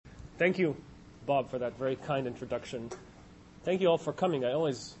Thank you, Bob, for that very kind introduction. Thank you all for coming. I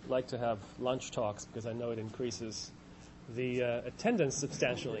always like to have lunch talks because I know it increases the attendance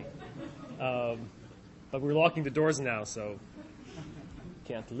substantially. But we're locking the doors now, so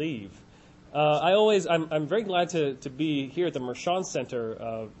can't leave. I'm very glad to be here at the Mershon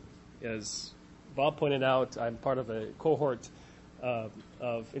Center. As Bob pointed out, I'm part of a cohort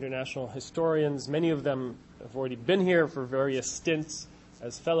of international historians. Many of them have already been here for various stints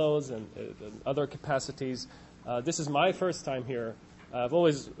as fellows and other capacities. This is my first time here. I've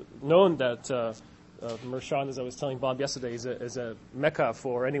always known that Mershon, as I was telling Bob yesterday, is a mecca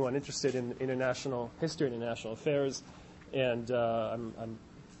for anyone interested in international history and international affairs, and I'm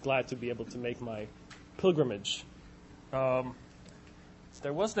glad to be able to make my pilgrimage. There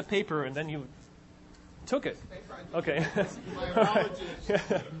was the paper, and then you took it. Okay. My apologies.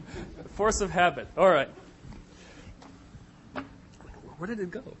 Force of habit. All right. Where did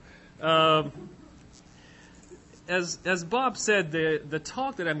it go? As Bob said, the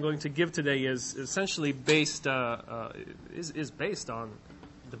talk that I'm going to give today is essentially based based on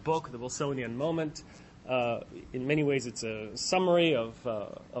the book, The Wilsonian Moment. In many ways, it's a summary of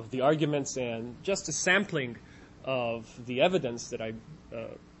the arguments and just a sampling of the evidence that I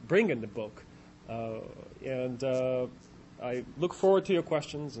bring in the book. I look forward to your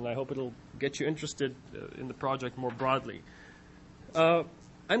questions, and I hope it'll get you interested in the project more broadly.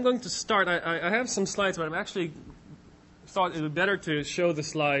 I'm going to start. I have some slides, but I'm actually thought it would be better to show the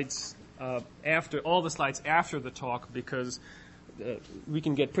slides after the talk, because we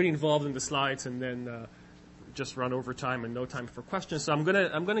can get pretty involved in the slides and then just run over time and no time for questions. So I'm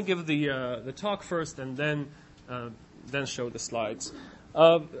gonna give the talk first and then show the slides.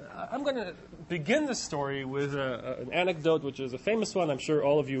 I'm going to begin the story with an anecdote, which is a famous one. I'm sure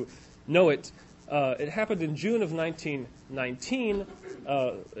all of you know it. It happened in June of 1919.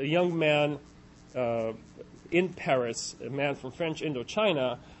 A young man in Paris, a man from French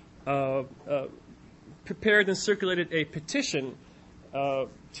Indochina, prepared and circulated a petition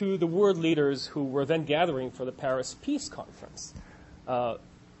to the world leaders who were then gathering for the Paris Peace Conference.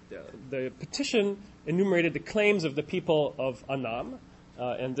 The petition enumerated the claims of the people of Annam,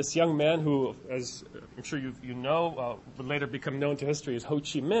 and this young man, who, as I'm sure you know, would later become known to history as Ho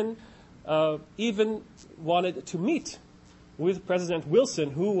Chi Minh, even wanted to meet with President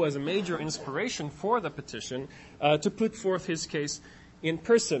Wilson, who was a major inspiration for the petition, to put forth his case in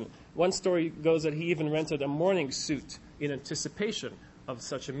person. One story goes that he even rented a morning suit in anticipation of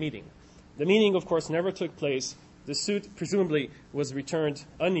such a meeting. The meeting, of course, never took place. The suit presumably was returned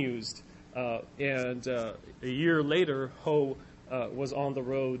unused, and a year later, Ho was on the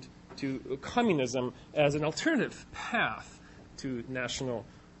road to communism as an alternative path to national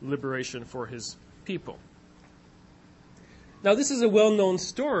liberation for his people. Now, this is a well-known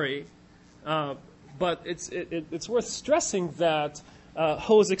story, but it's worth stressing that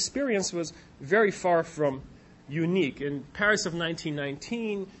Ho's experience was very far from unique. In Paris of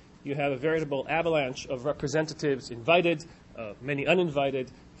 1919, you have a veritable avalanche of representatives invited, many uninvited,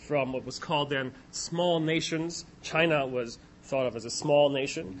 from what was called then small nations. China was thought of as a small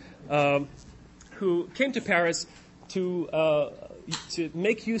nation, who came to Paris to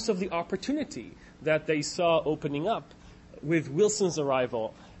make use of the opportunity that they saw opening up with Wilson's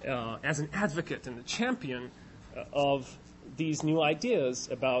arrival as an advocate and a champion of these new ideas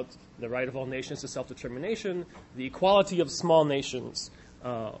about the right of all nations to self-determination, the equality of small nations,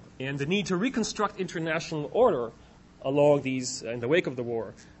 and the need to reconstruct international order along these, in the wake of the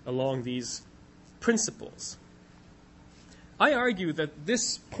war, along these principles. I argue that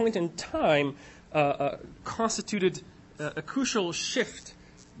this point in time constituted a crucial shift,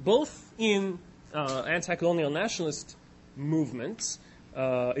 both in anti-colonial nationalist movements,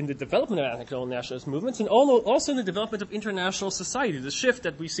 in the development of anti-colonial nationalist movements, and also in the development of international society. The shift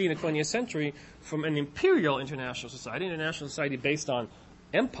that we see in the 20th century from an imperial international society based on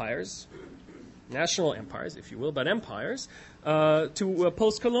empires, national empires, if you will, but empires, to a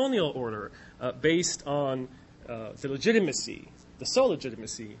post-colonial order based on the sole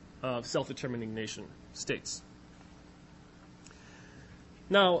legitimacy of self-determining nation states.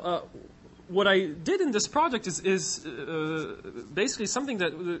 Now, what I did in this project is basically something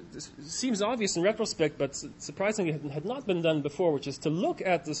that seems obvious in retrospect, but surprisingly had not been done before, which is to look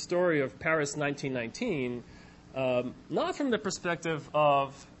at the story of Paris 1919, not from the perspective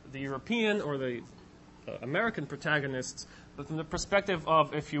of the European or the American protagonists, but from the perspective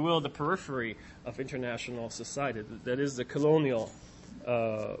of, if you will, the periphery of international society, that is the colonial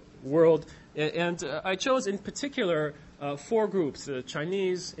world. And I chose in particular 4 groups, the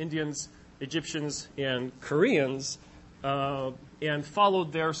Chinese, Indians, Egyptians, and Koreans, and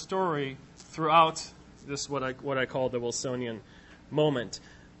followed their story throughout this what I call the Wilsonian moment.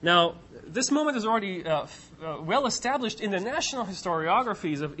 Now, this moment is already well established in the national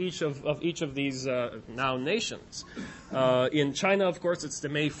historiographies of each of these now nations. In China, of course, it's the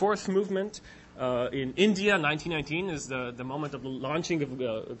May 4th movement. In India, 1919 is the moment of the launching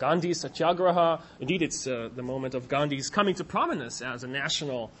of Gandhi's Satyagraha. Indeed, it's the moment of Gandhi's coming to prominence as a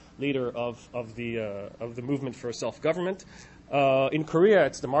national leader of the movement for self-government. In Korea,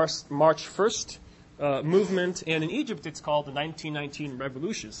 it's the March 1st movement, and in Egypt, it's called the 1919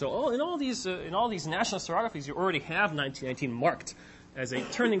 Revolution. So, in all these national historiographies, you already have 1919 marked as a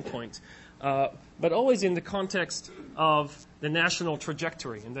turning point, but always in the context of the national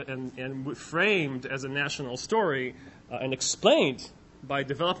trajectory and framed as a national story and explained by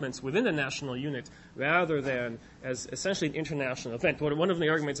developments within the national unit rather than as essentially an international event. One of the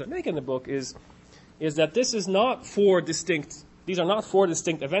arguments I make in the book is that these are not four distinct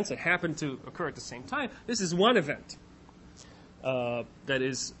events that happen to occur at the same time. This is one event that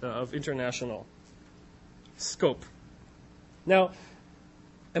is of international scope. Now,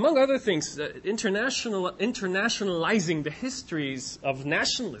 among other things, internationalizing the histories of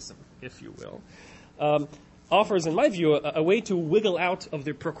nationalism, if you will, offers, in my view, a way to wiggle out of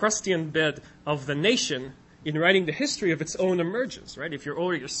the Procrustean bed of the nation in writing the history of its own emergence, right? If you're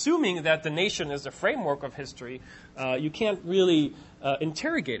already assuming that the nation is the framework of history, you can't really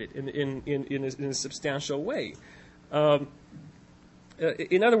interrogate it in a substantial way. In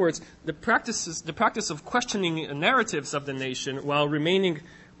other words, the practice of questioning narratives of the nation while remaining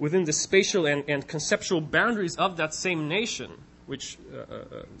within the spatial and conceptual boundaries of that same nation, which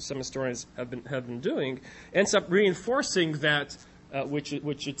some historians have been doing, ends up reinforcing that which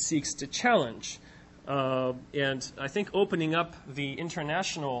it seeks to challenge. And I think opening up the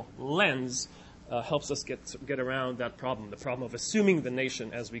international lens helps us get around that problem, the problem of assuming the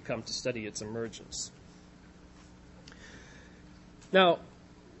nation as we come to study its emergence. Now,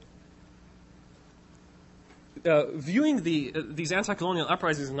 viewing these anti-colonial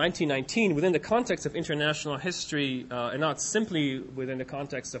uprisings in 1919 within the context of international history and not simply within the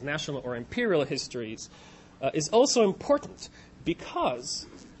context of national or imperial histories is also important because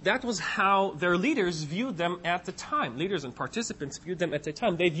that was how their leaders viewed them at the time. Leaders and participants viewed them at the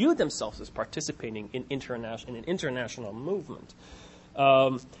time. They viewed themselves as participating in an international movement.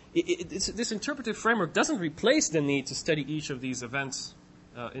 This interpretive framework doesn't replace the need to study each of these events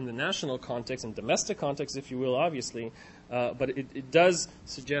in the national context and domestic context, if you will, obviously, but it does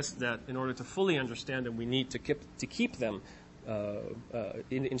suggest that in order to fully understand them, we need to keep them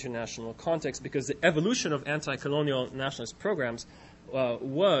in the international context because the evolution of anti-colonial nationalist programs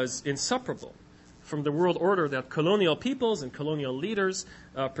was inseparable from the world order that colonial peoples and colonial leaders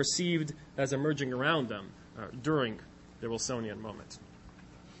perceived as emerging around them during the Wilsonian moment.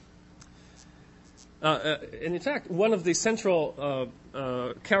 And in fact, one of the central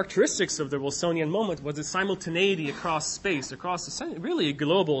characteristics of the Wilsonian moment was the simultaneity across space, across really a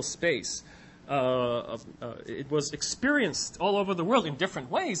global space. It was experienced all over the world in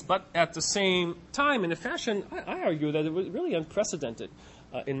different ways, but at the same time, in a fashion, I argue that it was really unprecedented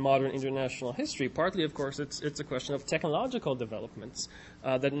in modern international history. Partly, of course, it's a question of technological developments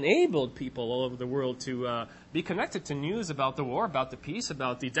that enabled people all over the world to be connected to news about the war, about the peace,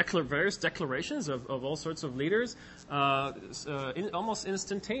 about the various declarations of all sorts of leaders almost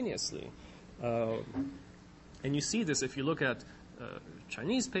instantaneously. And you see this if you look at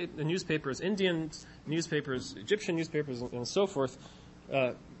Chinese newspapers, Indian newspapers, Egyptian newspapers, and so forth.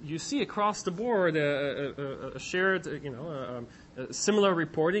 You see across the board a shared, similar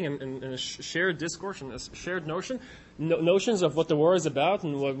reporting and a shared discourse and a shared notions of what the war is about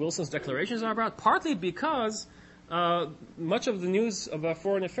and what Wilson's declarations are about, partly because much of the news about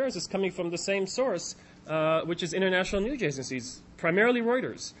foreign affairs is coming from the same source, which is international news agencies, primarily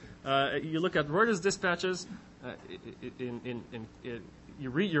Reuters. You look at Reuters dispatches,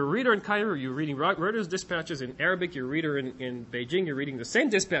 your reader in Cairo, you're reading Reuters dispatches in Arabic, your reader in Beijing, you're reading the same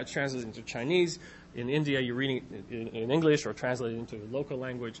dispatch translated into Chinese. In India, you're reading it in English or translated into a local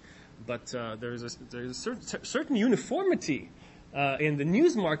language. But there's a certain uniformity in the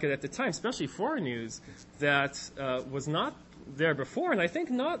news market at the time, especially foreign news, that was not there before, and I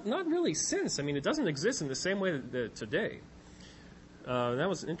think not really since. I mean, it doesn't exist in the same way today. That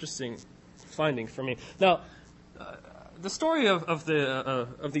was an interesting finding for me. Now, the story of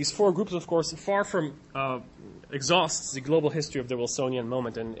these four groups, of course, far from exhausts the global history of the Wilsonian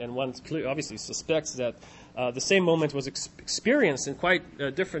moment, and one obviously suspects that the same moment was experienced in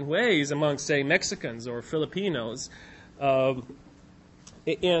quite different ways among, say, Mexicans or Filipinos. And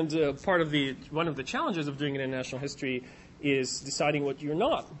one of the challenges of doing international history is deciding what you're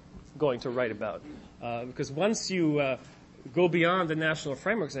not going to write about. Because once you go beyond the national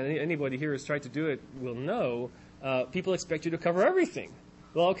frameworks, and anybody here who's tried to do it will know, people expect you to cover everything.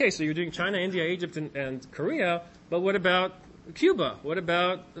 Well, okay, so you're doing China, India, Egypt, and Korea, but what about Cuba? What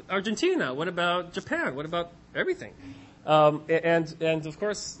about Argentina? What about Japan? What about everything? And of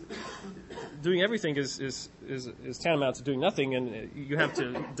course, doing everything is tantamount to doing nothing, and you have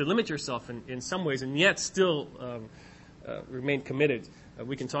to delimit yourself in some ways, and yet still remain committed.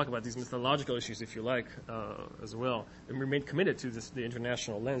 We can talk about these methodological issues if you like as well, and remain committed to the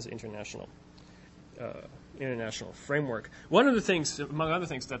international lens, international framework. One of the things, among other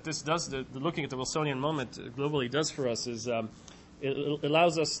things, that this does, the looking at the Wilsonian moment globally does for us is it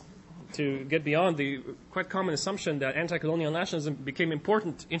allows us to get beyond the quite common assumption that anti-colonial nationalism became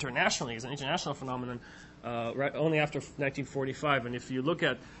important internationally as an international phenomenon only after 1945. And if you look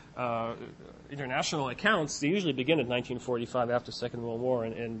at international accounts, they usually begin at 1945 after the Second World War.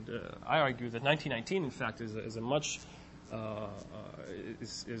 And I argue that 1919, in fact, is a much I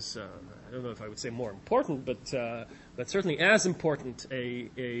don't know if I would say more important, but certainly as important a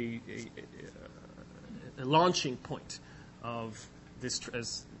launching point of this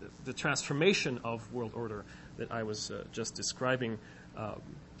as the transformation of world order that I was just describing,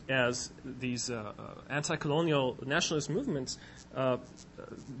 as these anti-colonial nationalist movements,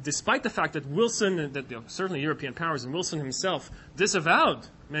 despite the fact that Wilson, that certainly European powers and Wilson himself disavowed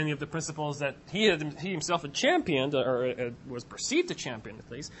many of the principles that he himself had championed, or was perceived to champion at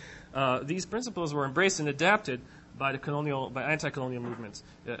least, these principles were embraced and adapted by by anti-colonial movements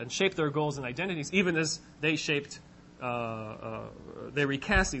and shaped their goals and identities, even as they they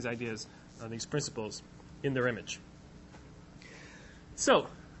recast these ideas, these principles in their image. So,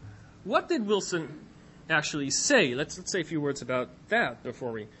 what did Wilson actually say? Let's say a few words about that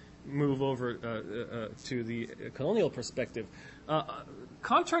before we move over to the colonial perspective.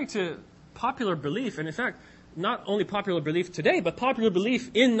 Contrary to popular belief, and in fact, not only popular belief today, but popular belief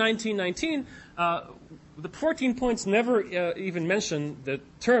in 1919, the 14 points never even mention the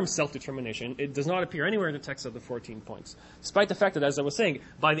term self-determination. It does not appear anywhere in the text of the 14 points. Despite the fact that, as I was saying,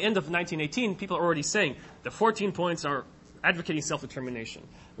 by the end of 1918, people are already saying the 14 points are advocating self-determination,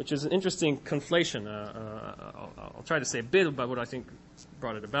 which is an interesting conflation. I'll try to say a bit about what I think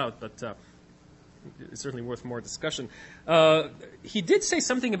brought it about, but it's certainly worth more discussion. He did say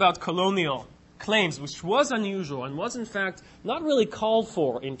something about colonial claims, which was unusual and was, in fact, not really called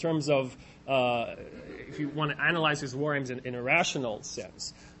for in terms of, if you want to analyze his war aims in a rational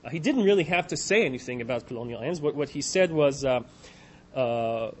sense. He didn't really have to say anything about colonial aims. What he said was that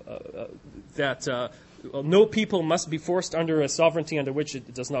no people must be forced under a sovereignty under which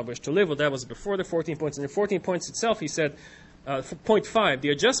it does not wish to live. Well, that was before the 14 points. In the 14 points itself, he said, point 5,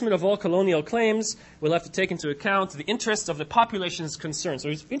 the adjustment of all colonial claims will have to take into account the interests of the populations concerned. So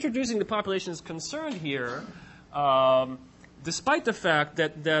he's introducing the populations concerned here, despite the fact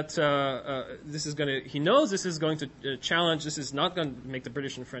that this is going to, he knows this is going to challenge, this is not going to make the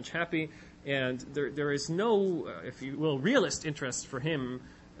British and French happy, and there is no, if you will, realist interest for him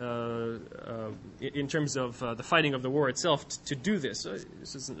in terms of the fighting of the war itself to do this.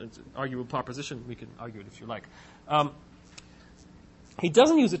 This isn't an arguable proposition. We can argue it if you like. He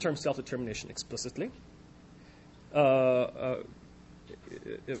doesn't use the term self-determination explicitly.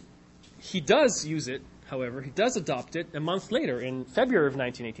 He does use it, however. He does adopt it a month later, in February of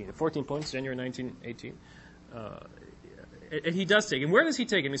 1918. The 14 points, January 1918. And he does take it. And where does he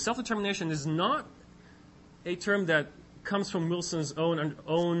take it? I mean, self-determination is not a term that comes from Wilson's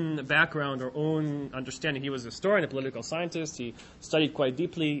own background or own understanding. He was a historian, a political scientist. He studied quite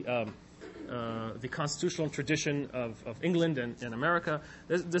deeply the constitutional tradition of England and America.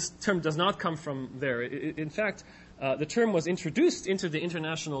 This term does not come from there. In fact, the term was introduced into the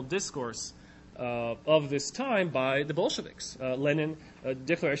international discourse of this time by the Bolsheviks,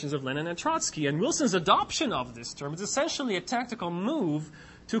 declarations of Lenin and Trotsky. And Wilson's adoption of this term is essentially a tactical move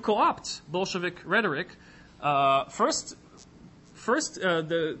to co-opt Bolshevik rhetoric, first for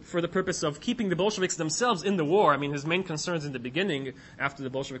the purpose of keeping the Bolsheviks themselves in the war. I mean, his main concerns in the beginning, after the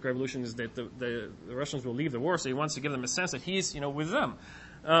Bolshevik Revolution, is that the Russians will leave the war, so he wants to give them a sense that he's, with them.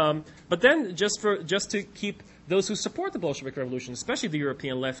 But then, just to keep those who support the Bolshevik Revolution, especially the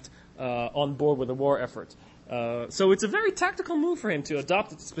European left, on board with the war effort. So it's a very tactical move for him to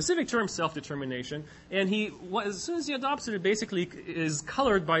adopt the specific term self-determination, and as soon as he adopts it, it basically is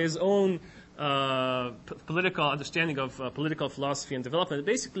colored by his own political understanding of political philosophy and development. It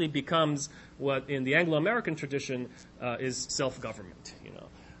basically becomes what in the Anglo-American tradition is self-government.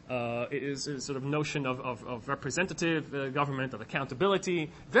 It is a sort of notion of representative government, of accountability,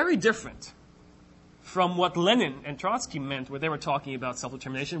 very different from what Lenin and Trotsky meant when they were talking about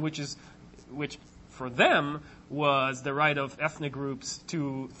self-determination, which for them was the right of ethnic groups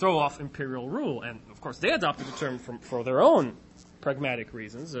to throw off imperial rule. And, of course, they adopted the term for their own pragmatic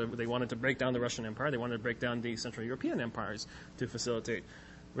reasons. They wanted to break down the Russian Empire. They wanted to break down the Central European empires to facilitate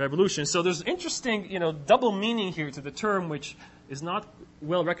revolution. So there's interesting, double meaning here to the term, which is not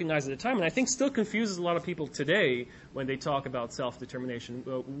well recognized at the time, and I think still confuses a lot of people today when they talk about self-determination.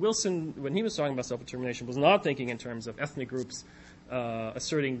 Wilson, when he was talking about self-determination, was not thinking in terms of ethnic groups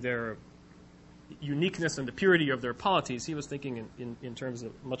asserting their uniqueness and the purity of their polities. He was thinking in terms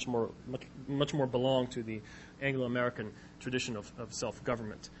of much more belong to the Anglo-American tradition of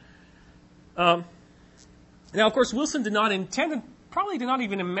self-government. Now, of course, Wilson did not intend and probably did not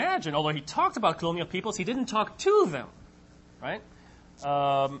even imagine, although he talked about colonial peoples, he didn't talk to them, right?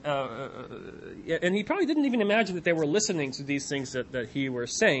 And he probably didn't even imagine that they were listening to these things that he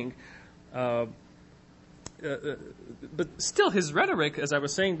was saying. But still, his rhetoric, as I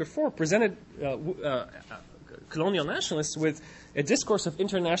was saying before, presented colonial nationalists with a discourse of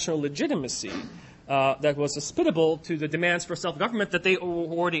international legitimacy that was hospitable to the demands for self-government that they were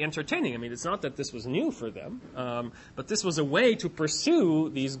already entertaining. I mean, it's not that this was new for them, but this was a way to pursue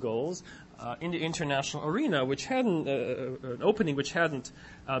these goals in the international arena, which hadn't an opening which hadn't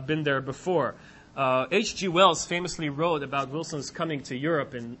been there before. H.G. Wells famously wrote about Wilson's coming to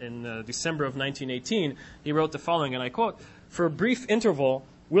Europe in December of 1918. He wrote the following, and I quote, "For a brief interval,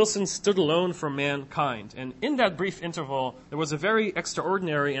 Wilson stood alone from mankind, and in that brief interval, there was a very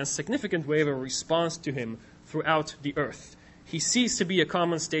extraordinary and significant wave of response to him throughout the earth. He ceased to be a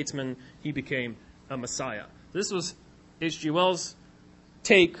common statesman, he became a messiah." This was H.G. Wells'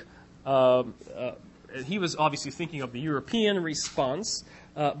 take. He was obviously thinking of the European response,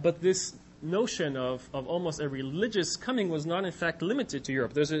 but this notion of almost a religious coming was not, in fact, limited to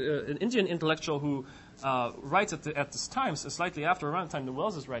Europe. There's an Indian intellectual who writes at this time, so slightly after around the time that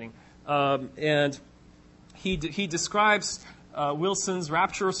Wells is writing, and he describes Wilson's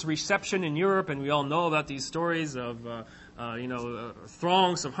rapturous reception in Europe, and we all know about these stories of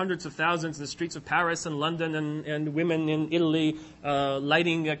throngs of hundreds of thousands in the streets of Paris and London, and women in Italy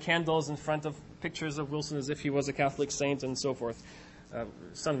lighting candles in front of pictures of Wilson as if he was a Catholic saint and so forth.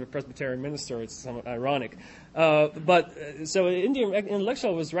 Son of a Presbyterian minister, it's somewhat ironic. But so an Indian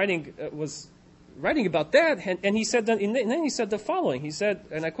intellectual was writing about that, and he said that, and then he said the following. He said,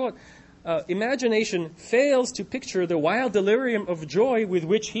 and I quote, "Imagination fails to picture the wild delirium of joy with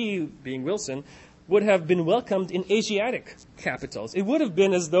which he, being Wilson, would have been welcomed in Asiatic capitals. It would have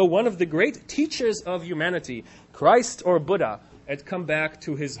been as though one of the great teachers of humanity, Christ or Buddha, had come back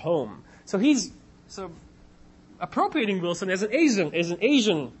to his home." So he's appropriating Wilson as an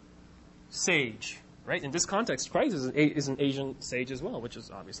Asian sage, right? In this context, Christ is an Asian sage as well, which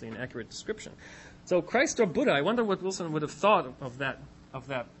is obviously an accurate description. So Christ or Buddha, I wonder what Wilson would have thought of that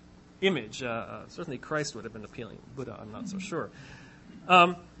image. Certainly Christ would have been appealing. Buddha, I'm not so sure.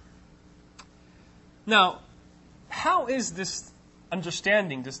 Now, how is this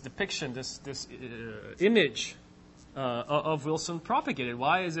understanding, this depiction, this image of Wilson propagated?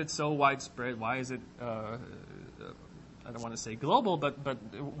 Why is it so widespread? Why is it I don't want to say global, but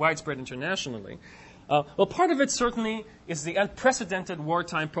widespread internationally? Well, part of it certainly is the unprecedented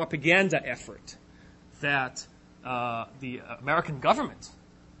wartime propaganda effort that the American government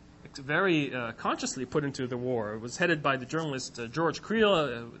very consciously put into the war. It was headed by the journalist George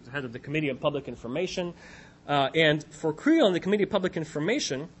Creel, head of the Committee of Public Information. And for Creel and the Committee of Public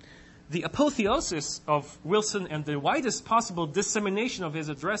Information, the apotheosis of Wilson and the widest possible dissemination of his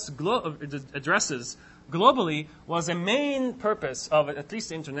addresses globally was a main purpose of at least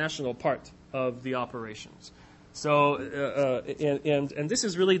the international part of the operations. So, and this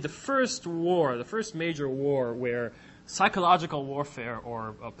is really the first major war where psychological warfare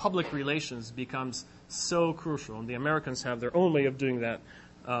or public relations becomes so crucial. And the Americans have their own way of doing that,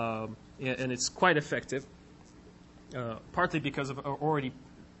 and it's quite effective, partly because of already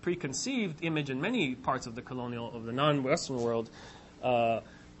preconceived image in many parts of the non-Western world, of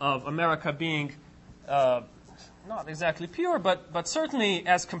America being not exactly pure, but certainly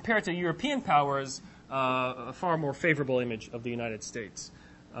as compared to European powers, a far more favorable image of the United States.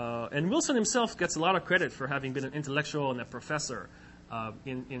 And Wilson himself gets a lot of credit for having been an intellectual and a professor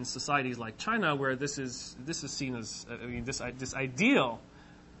in societies like China, where this is seen as this ideal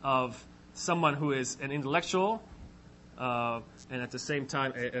of someone who is an intellectual and at the same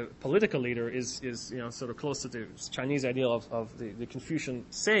time a political leader is sort of close to the Chinese ideal of the Confucian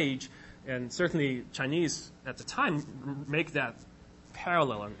sage, and certainly Chinese at the time make that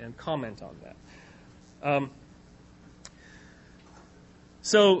parallel and comment on that.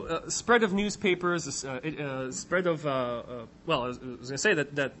 So spread of newspapers, spread of, well, I was going to say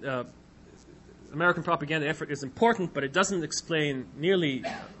that American propaganda effort is important, but it doesn't explain nearly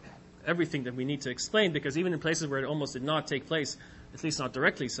everything that we need to explain, because even in places where it almost did not take place, at least not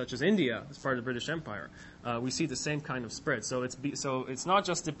directly, such as India, as part of the British Empire, we see the same kind of spread. So it's not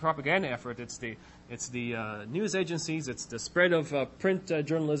just the propaganda effort; it's the news agencies, it's the spread of print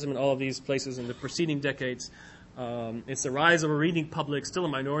journalism in all of these places in the preceding decades. It's the rise of a reading public, still a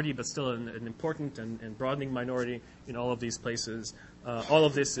minority, but still an important and broadening minority in all of these places. All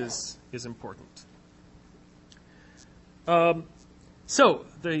of this is important. So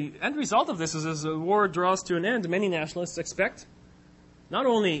the end result of this is, as the war draws to an end, many nationalists expect not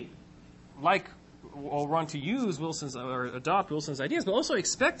only like or want to use Wilson's or adopt Wilson's ideas, but also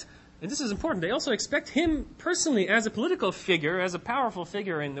expect, and this is important, they also expect him personally as a political figure, as a powerful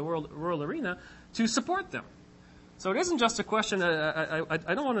figure in the world arena, to support them. So it isn't just a question. I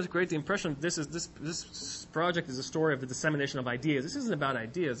don't want to create the impression that this project is a story of the dissemination of ideas. This isn't about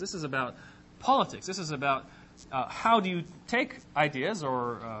ideas. This is about politics. This is about how do you take ideas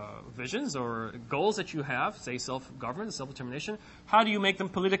or visions or goals that you have, say self-government, self-determination, how do you make them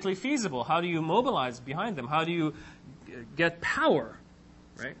politically feasible? How do you mobilize behind them? How do you get power,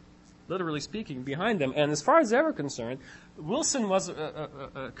 right? Literally speaking, behind them. And as far as they were concerned, Wilson was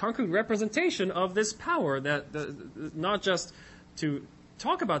a concrete representation of this power, that not just to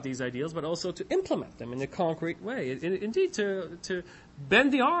talk about these ideals, but also to implement them in a concrete way. Indeed, to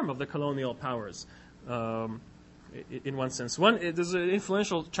bend the arm of the colonial powers. In one sense. There's an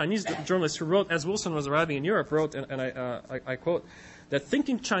influential Chinese journalist who wrote, as Wilson was arriving in Europe, wrote, and I quote, that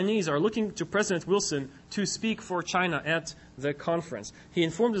thinking Chinese are looking to President Wilson to speak for China at the conference. He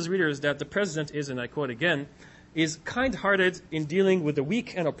informed his readers that the president is, and I quote again, is kind-hearted in dealing with a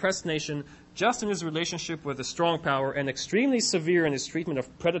weak and oppressed nation, just in his relationship with a strong power, and extremely severe in his treatment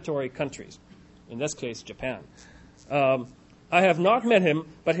of predatory countries, in this case, Japan. I have not met him,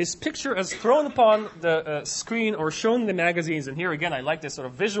 but his picture as thrown upon the screen or shown in the magazines, and here again I like this sort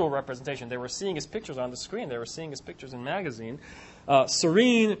of visual representation. They were seeing his pictures on the screen. They were seeing his pictures in magazine.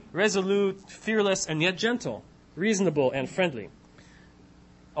 Serene, resolute, fearless, and yet gentle, reasonable, and friendly.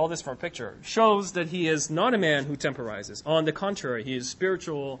 All this from a picture shows that he is not a man who temporizes. On the contrary, he is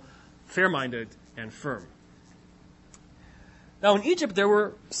spiritual, fair-minded, and firm. Now, in Egypt, there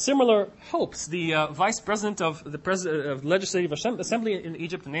were similar hopes. The vice president of the Legislative Assembly in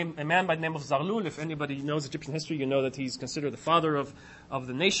Egypt, a man by the name of Zarlul, if anybody knows Egyptian history, you know that he's considered the father of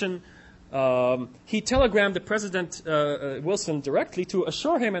the nation. He telegrammed the President Wilson directly to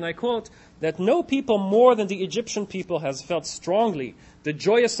assure him, and I quote, that no people more than the Egyptian people has felt strongly the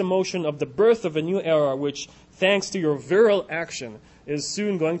joyous emotion of the birth of a new era which, thanks to your virile action, is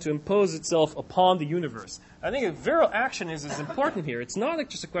soon going to impose itself upon the universe. I think virile action is important here. It's not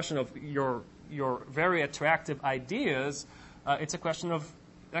just a question of your very attractive ideas. It's a question of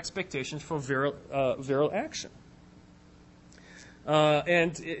expectations for virile action.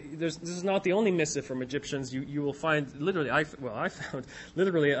 This is not the only missive from Egyptians. You will find literally, I found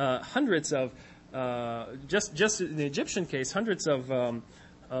literally hundreds of, just in the Egyptian case, hundreds of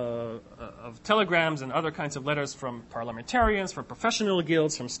telegrams and other kinds of letters from parliamentarians, from professional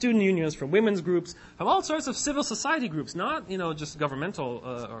guilds, from student unions, from women's groups, from all sorts of civil society groups, not just governmental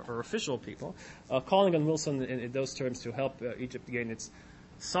or official people, calling on Wilson in those terms to help Egypt gain its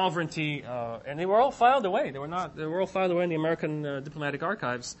sovereignty, and they were all filed away. They were all filed away in the American diplomatic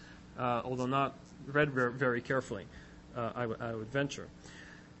archives, although not read very carefully, I would venture.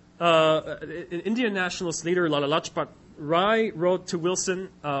 Indian nationalist leader Lala Lajpat Rai wrote to Wilson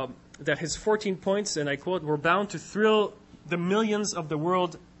that his 14 points, and I quote, were bound to thrill the millions of the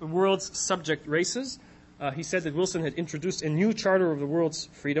world's subject races. He said that Wilson had introduced a new charter of the world's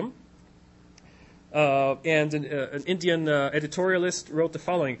freedom. And an Indian editorialist wrote the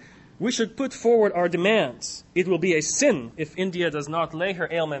following: "We should put forward our demands. It will be a sin if India does not lay her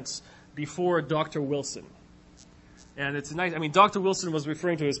ailments before Dr. Wilson." And it's nice. I mean, Dr. Wilson was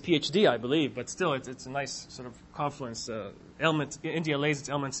referring to his PhD, I believe, but still, it's a nice sort of confluence. India lays its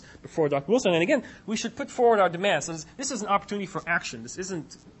ailments before Dr. Wilson. And again, we should put forward our demands. So this is an opportunity for action. This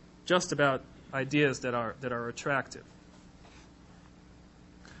isn't just about ideas that are attractive.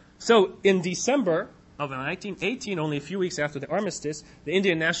 So in December of 1918, only a few weeks after the armistice, the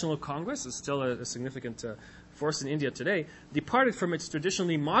Indian National Congress is still a significant force in India today, departed from its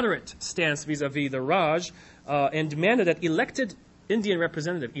traditionally moderate stance vis-a-vis the Raj and demanded that elected Indian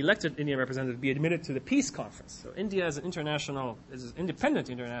representative be admitted to the peace conference. So India is an independent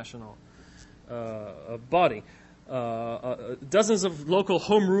international body. Dozens of local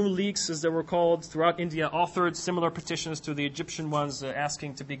home rule leagues, as they were called, throughout India authored similar petitions to the Egyptian ones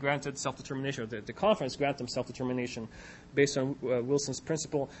asking to be granted self-determination, or the conference grant them self-determination based on Wilson's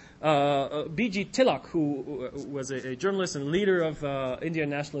principle. B.G. Tilak, who was a journalist and leader of Indian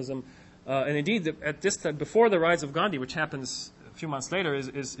nationalism, and indeed at this time, before the rise of Gandhi, which happens a few months later,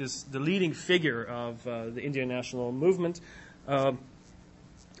 is the leading figure of the Indian national movement,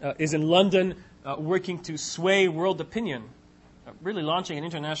 is in London working to sway world opinion, really launching an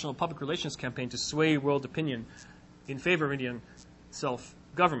international public relations campaign to sway world opinion in favor of Indian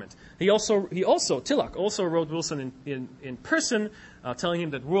self-government. Tilak also wrote Wilson in person, telling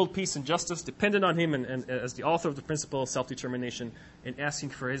him that world peace and justice depended on him, and as the author of the principle of self-determination, and asking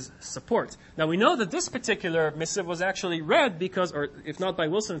for his support. Now, we know that this particular missive was actually read because, or if not by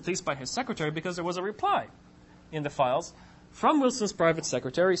Wilson, at least by his secretary, because there was a reply in the files from Wilson's private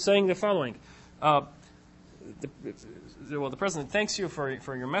secretary saying the following. The President thanks you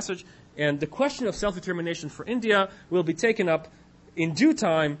for your message, and the question of self-determination for India will be taken up in due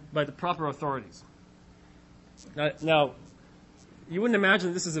time by the proper authorities. Now you wouldn't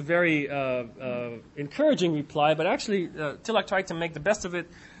imagine this is a very encouraging reply, but actually Tilak tried to make the best of it.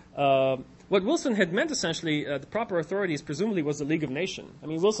 What Wilson had meant, essentially, the proper authorities presumably was the League of Nations. I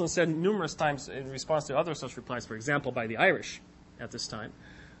mean, Wilson said numerous times in response to other such replies, for example, by the Irish at this time.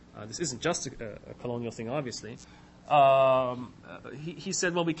 This isn't just a colonial thing, obviously. He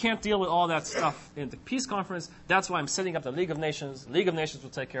said, well, we can't deal with all that stuff in the peace conference. That's why I'm setting up the League of Nations. The League of Nations will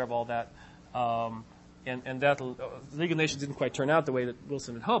take care of all that. And that the League of Nations didn't quite turn out the way that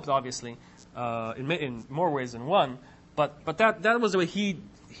Wilson had hoped, obviously, in more ways than one. But that was the way he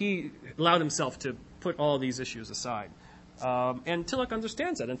allowed himself to put all these issues aside. And Tilak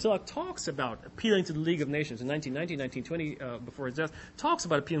understands that. And Tilak talks about appealing to the League of Nations in 1919, 1920, before his death, talks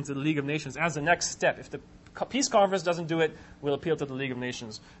about appealing to the League of Nations as the next step. If the peace conference doesn't do it, we'll appeal to the League of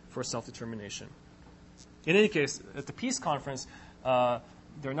Nations for self-determination. In any case, at the peace conference,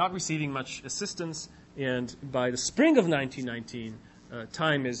 they're not receiving much assistance, and by the spring of 1919,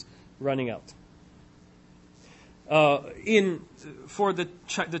 time is running out. For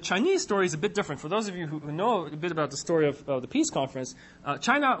the Chinese story is a bit different. For those of you who know a bit about the story of the peace conference,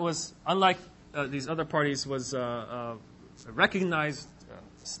 China was, unlike these other parties, was a recognized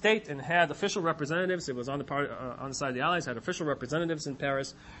state and had official representatives. It was on the side of the Allies, had official representatives in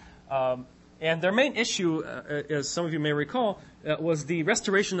Paris. And their main issue, as some of you may recall, was the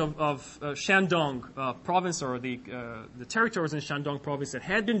restoration of Shandong province, or the territories in Shandong province that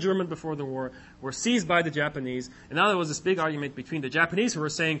had been German before the war, were seized by the Japanese. And now there was this big argument between the Japanese, who were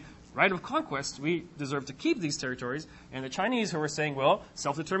saying, right of conquest, we deserve to keep these territories, and the Chinese, who were saying, well,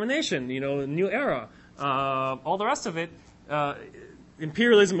 self-determination, new era. All the rest of it,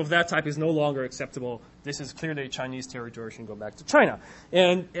 imperialism of that type is no longer acceptable. This is clearly Chinese territory, should go back to China.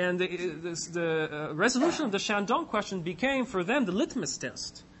 And the resolution of the Shandong question became, for them, the litmus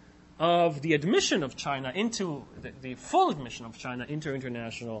test of the admission of China into, the full admission of China into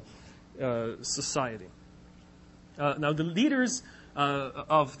international society. Now, the leaders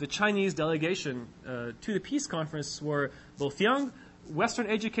of the Chinese delegation to the peace conference were both young, Western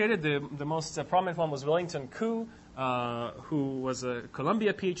educated. The most prominent one was Wellington Koo, who was a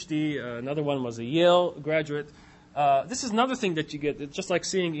Columbia PhD. Another one was a Yale graduate. This is another thing that you get, just like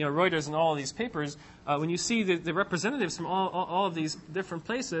seeing Reuters and all of these papers. When you see the representatives from all of these different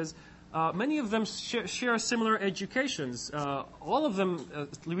places, many of them share similar educations. All of them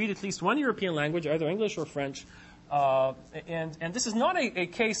read at least one European language, either English or French. And this is not a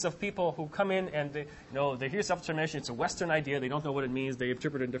case of people who come in and they hear self-determination. It's a Western idea. They don't know what it means. They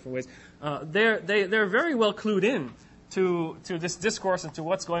interpret it in different ways. They're very well clued in to this discourse and to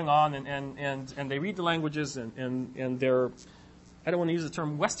what's going on, and they read the languages, and they're, I don't want to use the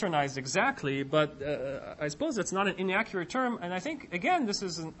term westernized exactly, but I suppose that's not an inaccurate term. And I think, again, this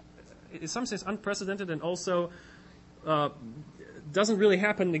is in some sense unprecedented, and also doesn't really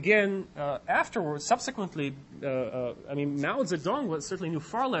happen again afterwards. Subsequently, Mao Zedong certainly knew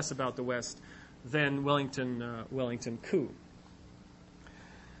far less about the West than Wellington Koo.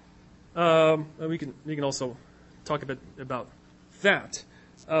 We can also talk a bit about that.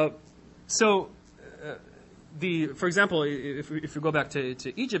 For example, if we go back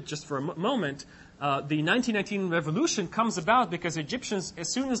to Egypt just for a moment, the 1919 revolution comes about because Egyptians,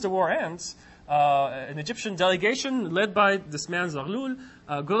 as soon as the war ends, an Egyptian delegation led by this man Zaghloul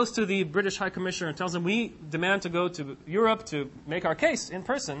goes to the British High Commissioner and tells him, we demand to go to Europe to make our case in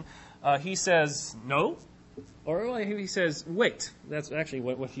person. He says no, or he says wait. That's actually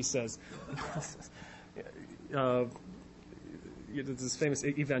what he says. this famous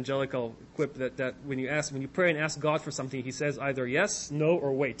evangelical quip that when you pray and ask God for something, He says either yes, no,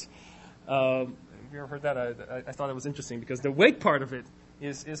 or wait. Have you ever heard that? I thought it was interesting because the wait part of it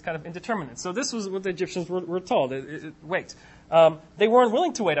is kind of indeterminate. So this was what the Egyptians were told. Wait. They weren't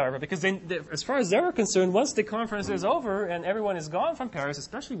willing to wait, however, because as far as they were concerned, once the conference is over and everyone is gone from Paris,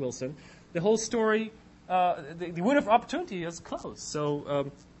 especially Wilson, the whole story, the window of opportunity is closed.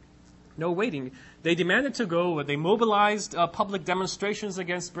 So no waiting. They demanded to go. They mobilized public demonstrations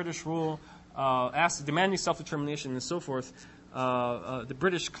against British rule, demanding self-determination and so forth. The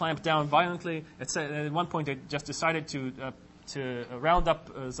British clamped down violently. At one point, they just decided to round up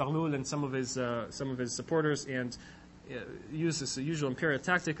Zaghloul and some of his supporters and use this usual imperial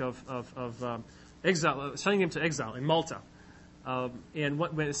tactic of exile, sending them to exile in Malta.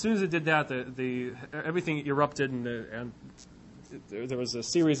 As soon as they did that, everything erupted, and there was a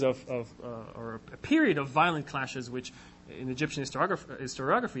series or a period of violent clashes, which in Egyptian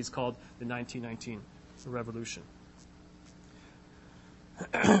historiography is called the 1919 Revolution.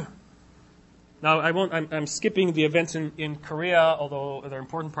 Now, I'm skipping the events in Korea, although they're an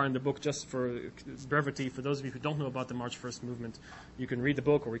important part in the book. Just for brevity, for those of you who don't know about the March 1st movement, you can read the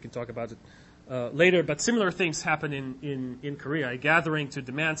book or we can talk about it later. But similar things happen in Korea. A gathering to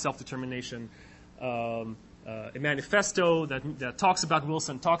demand self-determination, a manifesto that talks about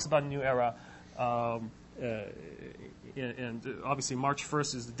Wilson, talks about a new era, and obviously March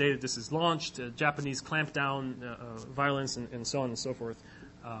 1st is the day that this is launched. Japanese clampdown, violence, and so on and so forth.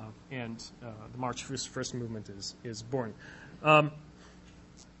 And the March 1st movement is born.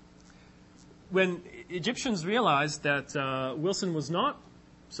 When Egyptians realized that Wilson was not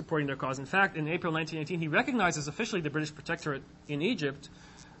supporting their cause, in fact, in April 1918, he recognizes officially the British protectorate in Egypt,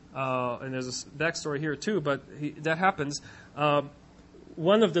 and there's a backstory here too, but that happens.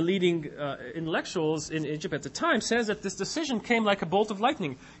 One of the leading intellectuals in Egypt at the time says that this decision came like a bolt of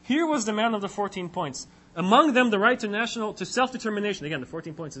lightning. Here was the man of the 14 points. Among them, the right to self-determination. Again, the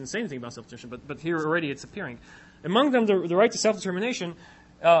 14 points doesn't say anything about self-determination, but here already it's appearing. Among them, the right to self-determination,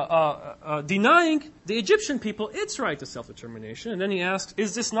 denying the Egyptian people its right to self-determination. And then he asked,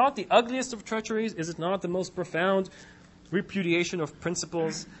 is this not the ugliest of treacheries? Is it not the most profound repudiation of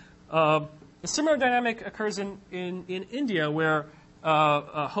principles? A similar dynamic occurs in India, where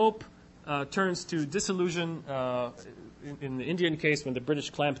hope turns to disillusion. In the Indian case, when the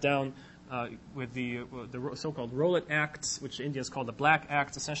British clamped down with the so-called Rowlatt Acts, which the Indians call the Black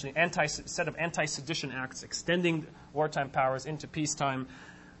Acts, essentially set of anti-sedition acts extending wartime powers into peacetime.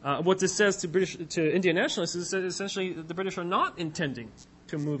 What this says to Indian nationalists is that essentially the British are not intending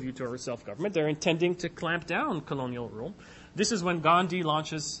to move you towards self-government. They're intending to clamp down colonial rule. This is when Gandhi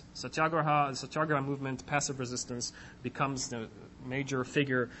launches Satyagraha. The Satyagraha movement, passive resistance, becomes the major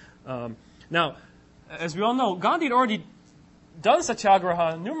figure. Now, as we all know, Gandhi had already done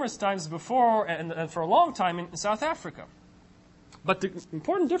Satyagraha numerous times before and for a long time in South Africa. But the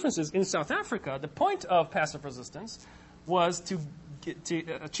important difference is in South Africa, the point of passive resistance was to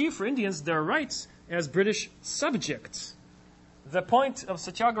achieve for Indians their rights as British subjects. The point of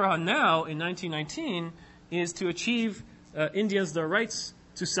Satyagraha now in 1919 is to achieve Indians their rights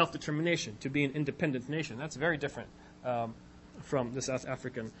to self-determination, to be an independent nation. That's very different from the South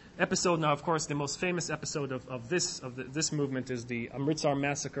African episode. Now, of course, the most famous episode of this movement is the Amritsar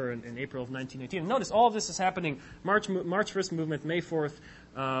massacre in April of 1918. Notice all of this is happening: March 1st movement, May 4th,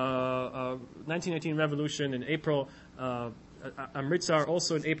 1918 revolution in April, Amritsar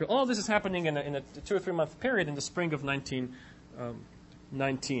also in April. All of this is happening in a 2 or 3 month period in the spring of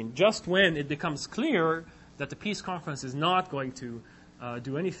 1919. Just when it becomes clear that the peace conference is not going to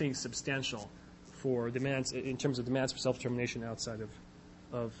do anything substantial for demands in terms of demands for self-determination outside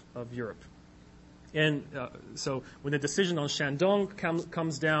of Europe. And so when the decision on Shandong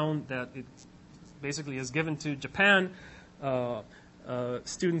comes down, that it basically is given to Japan,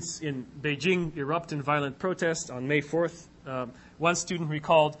 students in Beijing erupt in violent protest on May 4th. One student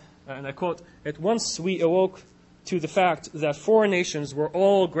recalled, and I quote, "At once we awoke to the fact that foreign nations were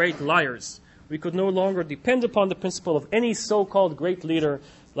all great liars. We could no longer depend upon the principle of any so-called great leader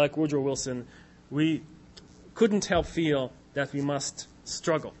like Woodrow Wilson. We couldn't help feel that we must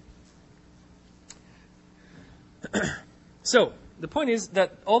struggle." So, the point is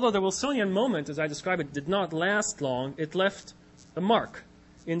that although the Wilsonian moment, as I described it, did not last long, it left a mark.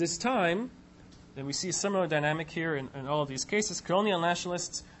 In this time, and we see a similar dynamic here in all of these cases, colonial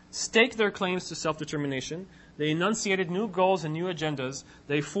nationalists staked their claims to self-determination. They enunciated new goals and new agendas.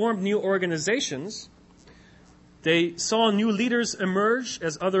 They formed new organizations. They saw new leaders emerge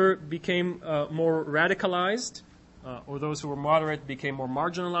as others became more radicalized. or those who were moderate became more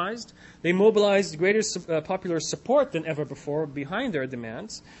marginalized. They mobilized greater popular support than ever before behind their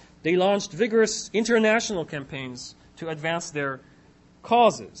demands. They launched vigorous international campaigns to advance their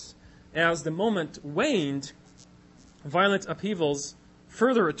causes. As the moment waned, violent upheavals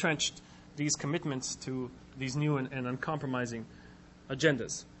further entrenched these commitments to these new and uncompromising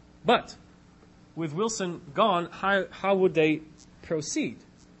agendas. But with Wilson gone, how would they proceed?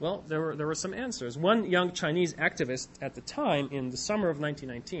 Well, there were some answers. One young Chinese activist at the time, in the summer of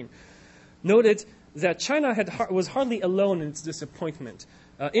 1919, noted that China was hardly alone in its disappointment.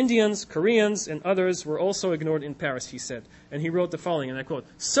 Indians, Koreans, and others were also ignored in Paris, he said. And he wrote the following, and I quote,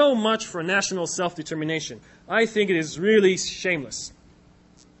 "So much for national self-determination. I think it is really shameless."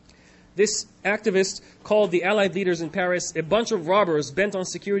 This activist called the Allied leaders in Paris a bunch of robbers bent on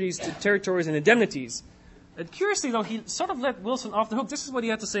securities, territories, and indemnities. And curiously, though, he sort of let Wilson off the hook. This is what he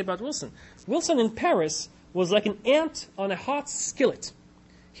had to say about Wilson. Wilson in Paris was like an ant on a hot skillet.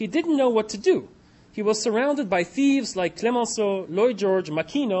 He didn't know what to do. He was surrounded by thieves like Clemenceau, Lloyd George,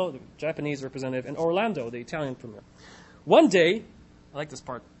 Makino, the Japanese representative, and Orlando, the Italian premier. One day, I like this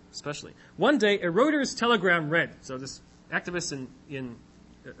part especially, one day a Reuters telegram read, so this activist in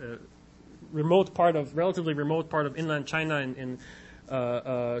relatively remote part of inland China in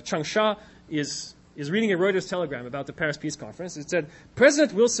Changsha is reading a Reuters telegram about the Paris Peace Conference. It said,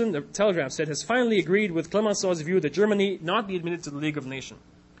 "President Wilson," the telegram said, "has finally agreed with Clemenceau's view that Germany not be admitted to the League of Nations."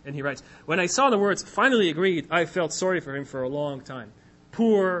 And he writes, "When I saw the words 'finally agreed,' I felt sorry for him for a long time.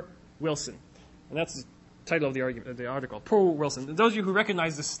 Poor Wilson." And that's the title of the article, "Poor Wilson." And those of you who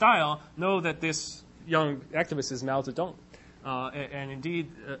recognize this style know that this young activist is Mao Zedong. And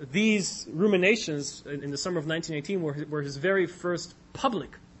indeed, these ruminations in the summer of 1918 were his very first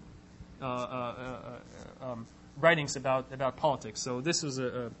public writings about politics. So this was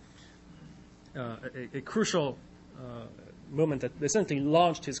a crucial moment that essentially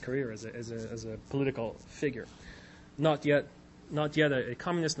launched his career as a political figure. Not yet a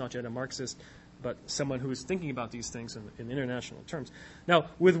communist, not yet a Marxist, but someone who is thinking about these things in international terms. Now,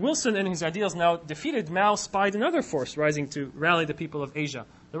 with Wilson and his ideals now defeated, Mao spied another force rising to rally the people of Asia.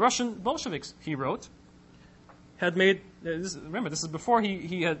 The Russian Bolsheviks, he wrote, had made, remember, this is before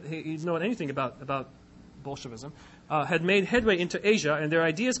he'd known anything about Bolshevism, had made headway into Asia, and their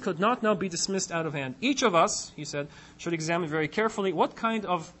ideas could not now be dismissed out of hand. Each of us, he said, should examine very carefully what kind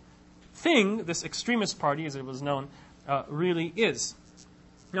of thing this extremist party, as it was known, really is.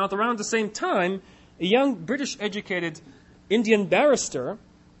 Now, at around the same time, a young British-educated Indian barrister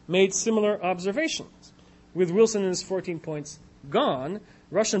made similar observations. With Wilson and his 14 points gone,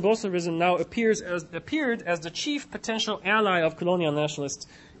 Russian Bolshevism now appeared as the chief potential ally of colonial nationalists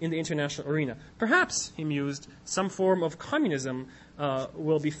in the international arena. Perhaps, he mused, some form of communism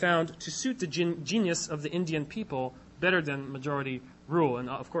will be found to suit the genius of the Indian people better than majority rule. And,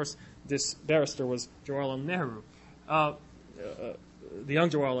 of course, this barrister was Jawaharlal Nehru. The young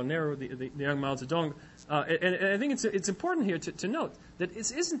Jawaharlal Nehru, the young Mao Zedong. And I think it's important here to note that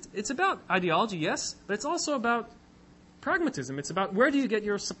it's about ideology, yes, but it's also about pragmatism. It's about where do you get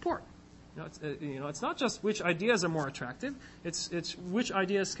your support. It's not just which ideas are more attractive. It's which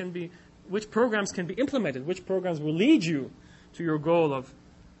programs can be implemented, which programs will lead you to your goal of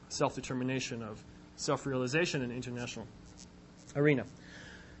self-determination, of self-realization in the international arena.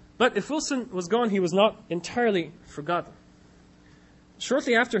 But if Wilson was gone, he was not entirely forgotten.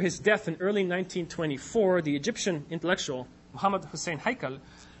 Shortly after his death in early 1924, the Egyptian intellectual Muhammad Hussein Haikal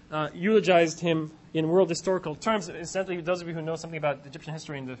eulogized him in world historical terms. Incidentally, those of you who know something about Egyptian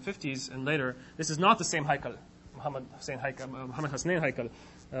history in the 50s and later, this is not the same Haikal, Muhammad Hussein Haikal,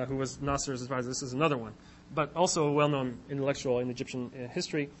 who was Nasser's advisor. This is another one, but also a well-known intellectual in Egyptian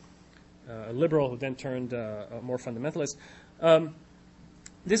history, a liberal who then turned a more fundamentalist.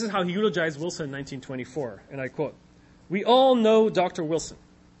 This is how he eulogized Wilson in 1924, and I quote, "We all know Dr. Wilson.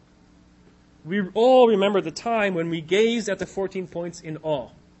 We all remember the time when we gazed at the 14 points in awe.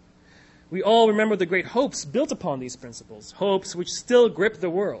 We all remember the great hopes built upon these principles, hopes which still grip the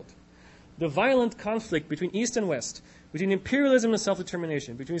world. The violent conflict between East and West, between imperialism and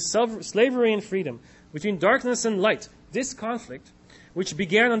self-determination, between slavery and freedom, between darkness and light, this conflict, which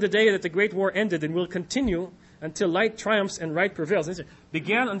began on the day that the Great War ended and will continue until light triumphs and right prevails,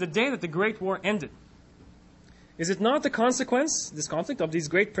 began on the day that the Great War ended. Is it not the consequence, this conflict, of these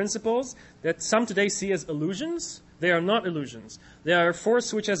great principles that some today see as illusions? They are not illusions. They are a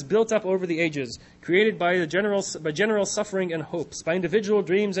force which has built up over the ages, created by general suffering and hopes, by individual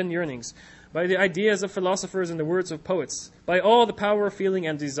dreams and yearnings, by the ideas of philosophers and the words of poets, by all the power, feeling,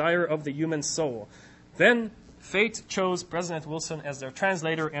 and desire of the human soul. Then fate chose President Wilson as their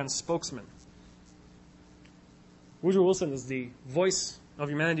translator and spokesman." Woodrow Wilson is the voice of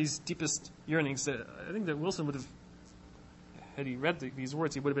humanity's deepest yearnings. I think that Wilson would have, had he read these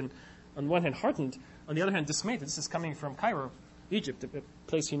words, he would have been, on one hand, heartened, on the other hand, dismayed that this is coming from Cairo, Egypt, a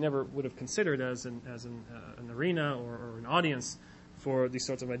place he never would have considered as an arena or an audience for these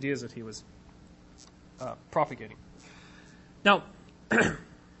sorts of ideas that he was propagating. Now,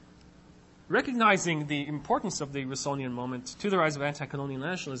 recognizing the importance of the Wilsonian moment to the rise of anti-colonial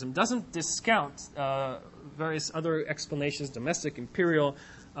nationalism doesn't discount various other explanations, domestic, imperial,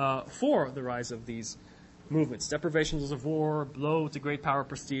 for the rise of these movements. Deprivations of war, blow to great power,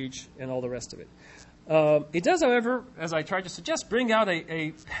 prestige, and all the rest of it. It does, however, as I tried to suggest, bring out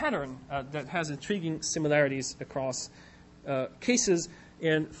a pattern that has intriguing similarities across cases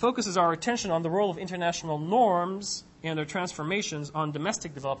and focuses our attention on the role of international norms and their transformations on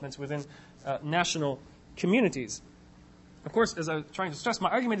domestic developments within national communities. Of course, as I was trying to stress, my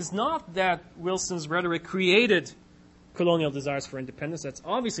argument is not that Wilson's rhetoric created colonial desires for independence. That's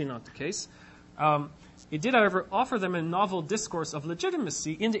obviously not the case. It did, however, offer them a novel discourse of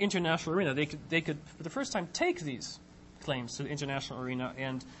legitimacy in the international arena. They could, for the first time, take these claims to the international arena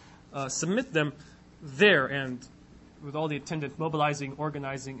and submit them there, and with all the attendant mobilizing,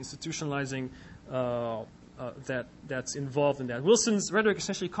 organizing, institutionalizing that's involved in that. Wilson's rhetoric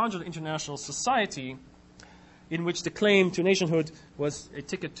essentially conjured an international society in which the claim to nationhood was a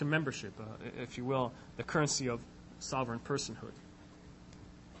ticket to membership, if you will, the currency of sovereign personhood.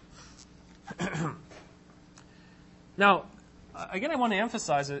 Now, again, I want to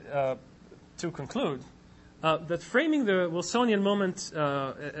emphasize to conclude, that framing the Wilsonian moment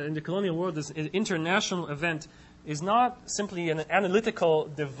in the colonial world as an international event is not simply an analytical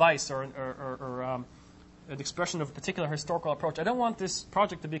device or an expression of a particular historical approach. I don't want this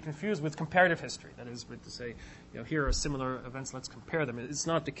project to be confused with comparative history. That is, to say, here are similar events, let's compare them. It's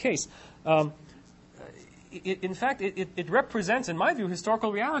not the case. In fact, it represents, in my view,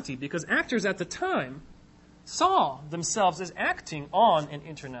 historical reality, because actors at the time saw themselves as acting on an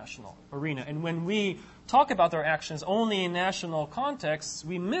international arena. And when we talk about their actions only in national contexts,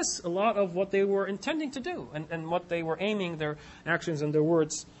 we miss a lot of what they were intending to do and what they were aiming their actions and their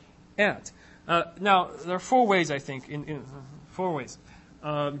words at. Now, there are four ways, I think, in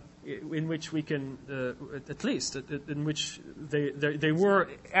which we can, at least, in which they were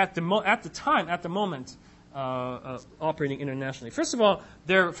at the moment, operating internationally. First of all,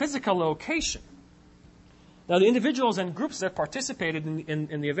 their physical location. Now, the individuals and groups that participated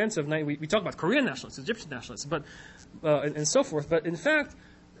in the events of we talk about Korean nationalists, Egyptian nationalists, but and so forth. But in fact,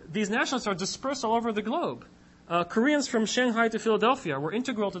 these nationalists are dispersed all over the globe. Koreans from Shanghai to Philadelphia were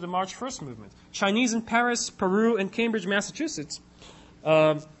integral to the March 1st movement. Chinese in Paris, Peru, and Cambridge, Massachusetts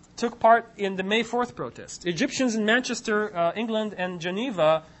took part in the May 4th protest. Egyptians in Manchester, England, and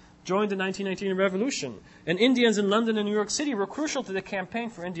Geneva joined the 1919 revolution. And Indians in London and New York City were crucial to the campaign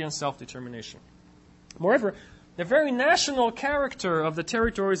for Indian self-determination. Moreover, the very national character of the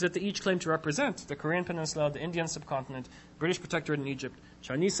territories that they each claim to represent, the Korean Peninsula, the Indian subcontinent, British Protectorate in Egypt,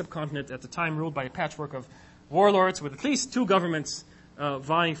 Chinese subcontinent at the time ruled by a patchwork of warlords with at least two governments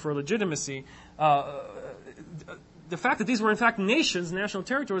vying for legitimacy. The fact that these were in fact nations, national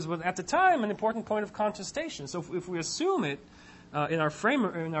territories, was at the time an important point of contestation. So if we assume it in our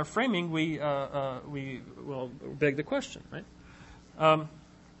framing, we will beg the question, right?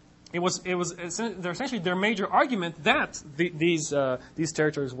 It was essentially their major argument that these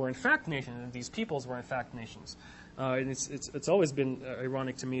territories were in fact nations and these peoples were in fact nations. And it's always been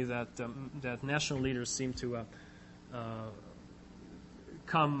ironic to me that national leaders seem to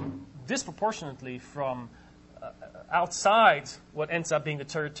come disproportionately from outside what ends up being the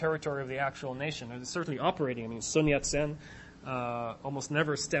territory of the actual nation. And it's certainly operating. I mean, Sun Yat-sen almost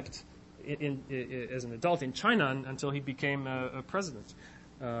never stepped in as an adult in China until he became a president.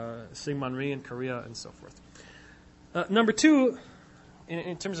 Syngman Rhee in Korea, and so forth. Number two,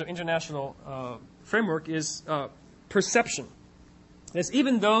 in terms of international framework, is perception. As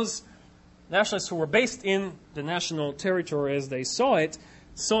even those nationalists who were based in the national territory as they saw it,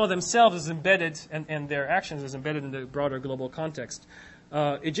 saw themselves as embedded and their actions as embedded in the broader global context.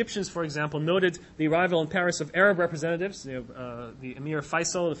 Egyptians, for example, noted the arrival in Paris of Arab representatives, the Emir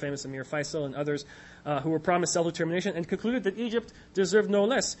Faisal, the famous Emir Faisal, and others who were promised self-determination, and concluded that Egypt deserved no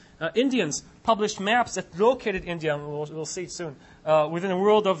less. Indians published maps that located India, and we'll see it soon, within a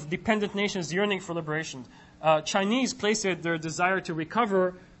world of dependent nations yearning for liberation. Chinese placed their desire to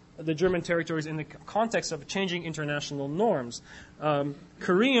recover the German territories in the context of changing international norms.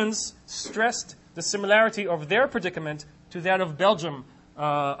 Koreans stressed the similarity of their predicament to that of Belgium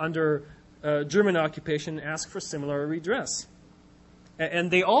under German occupation, and asked for similar redress.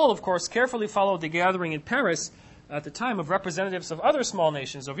 And they all, of course, carefully followed the gathering in Paris at the time of representatives of other small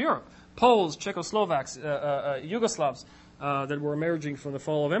nations of Europe, Poles, Czechoslovaks, Yugoslavs, that were emerging from the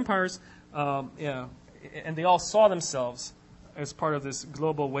fall of empires, and they all saw themselves as part of this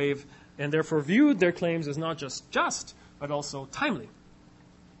global wave, and therefore viewed their claims as not just, but also timely.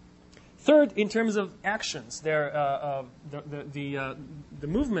 Third, in terms of actions, the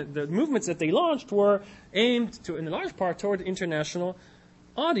movements that they launched were aimed to, in large part, toward the international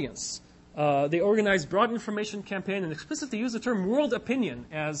audience. They organized broad information campaign and explicitly used the term world opinion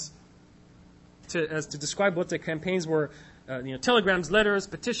as to describe what the campaigns were. Telegrams, letters,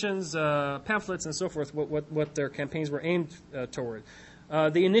 petitions, pamphlets, and so forth. What their campaigns were aimed toward.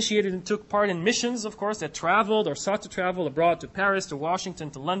 They initiated and took part in missions, of course, that traveled or sought to travel abroad to Paris, to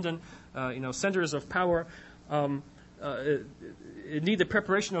Washington, to London, centers of power. Indeed, the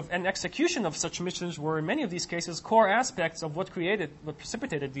preparation of and execution of such missions were, in many of these cases, core aspects of what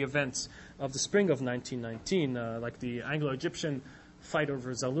precipitated the events of the spring of 1919, like the Anglo-Egyptian fight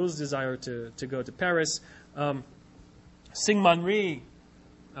over Zaloul's desire to go to Paris. Syngman Rhee,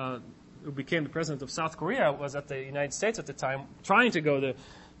 who became the president of South Korea, was at the United States at the time, trying to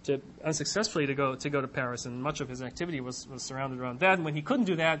unsuccessfully to go to Paris, and much of his activity was surrounded around that. And when he couldn't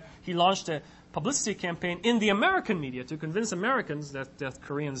do that, he launched a publicity campaign in the American media to convince Americans that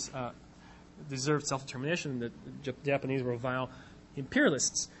Koreans deserved self-determination, that Japanese were vile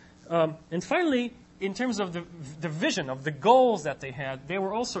imperialists. And finally, in terms of the vision of the goals that they had, they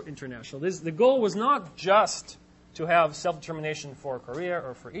were also international. The goal was not just to have self-determination for Korea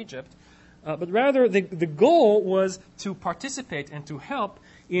or for Egypt, but rather the goal was to participate and to help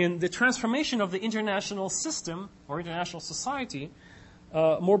in the transformation of the international system or international society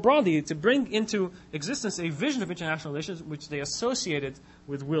more broadly, to bring into existence a vision of international relations which they associated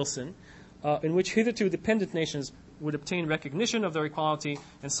with Wilson, in which hitherto dependent nations would obtain recognition of their equality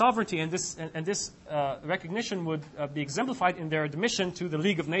and sovereignty, and this recognition would be exemplified in their admission to the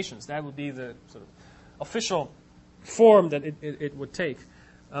League of Nations. That would be the sort of official form that it would take.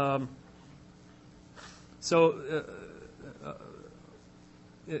 And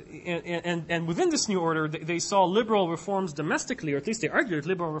within this new order, they saw liberal reforms domestically, or at least they argued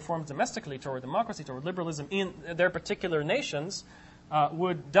liberal reforms domestically toward democracy, toward liberalism in their particular nations,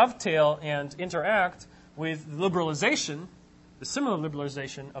 would dovetail and interact with liberalization, the similar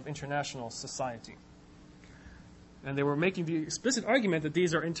liberalization of international society. And they were making the explicit argument that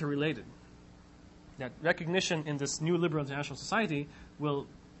these are interrelated, that recognition in this new liberal international society will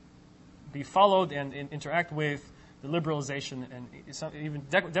be followed and interact with the liberalization and even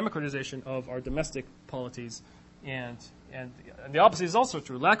democratization of our domestic polities, and the opposite is also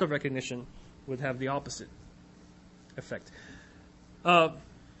true. Lack of recognition would have the opposite effect. Let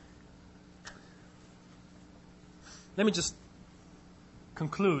me just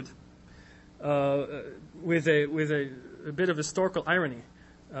conclude with a bit of historical irony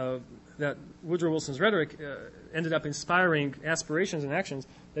that Woodrow Wilson's rhetoric ended up inspiring aspirations and actions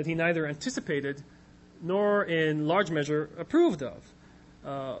that he neither anticipated nor in large measure approved of.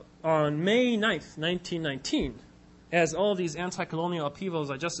 On May 9th, 1919, as all these anti-colonial upheavals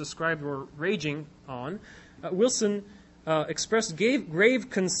I just described were raging on, Wilson expressed grave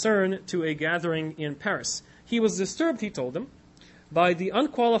concern to a gathering in Paris. He was disturbed, he told them, by the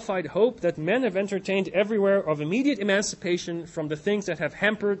unqualified hope that men have entertained everywhere of immediate emancipation from the things that have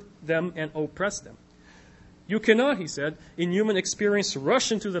hampered them and oppressed them. You cannot, he said, in human experience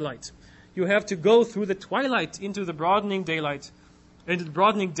rush into the light. You have to go through the twilight into the broadening daylight, into the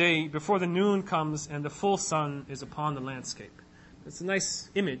broadening day before the noon comes and the full sun is upon the landscape. It's a nice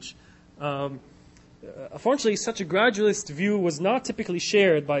image. Unfortunately, such a gradualist view was not typically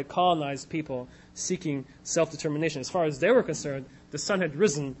shared by colonized people seeking self-determination. As far as they were concerned, the sun had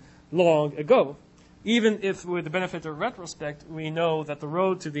risen long ago. Even if, with the benefit of retrospect, we know that the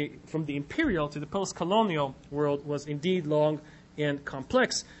road from the imperial to the post-colonial world was indeed long and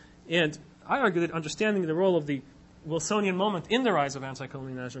complex. And I argue that understanding the role of the Wilsonian moment in the rise of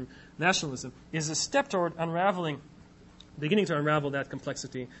anti-colonial nationalism is a step toward beginning to unravel that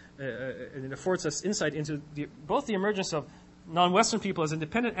complexity, and it affords us insight into both the emergence of non-Western people as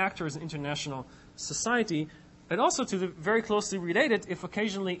independent actors in international society, and also to the very closely related, if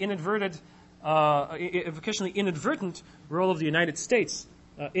occasionally inadvertent role of the United States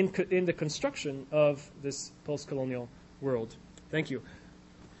in the construction of this post-colonial world. Thank you.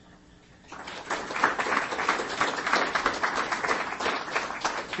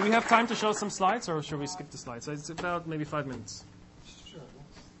 Do we have time to show some slides, or should we skip the slides? It's about maybe 5 minutes. Sure.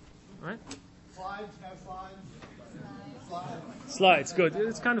 All right? Slides, have slides. Slides, good.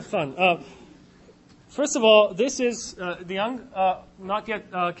 It's kind of fun. First of all, this is the young, not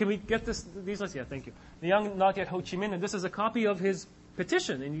yet, can we get these slides? Yeah, thank you. the young, not yet Ho Chi Minh, and this is a copy of his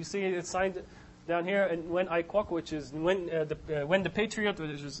petition, and you see it's signed down here, and Nguyen Ai Quoc, which is Nguyen the Patriot,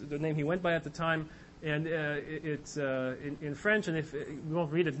 which is the name he went by at the time, and it's in French, and if we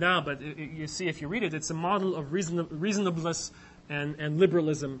won't read it now, but you see if you read it, it's a model of reasonableness and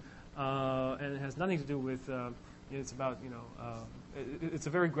liberalism, and it has nothing to do with, it's about, it's a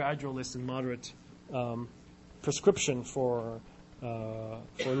very gradualist and moderate prescription for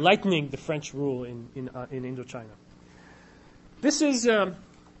lightening the French rule in Indochina. This is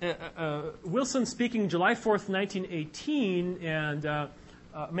Wilson speaking July 4th, 1918, and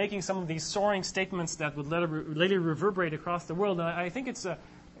making some of these soaring statements that would later reverberate across the world. And I think it's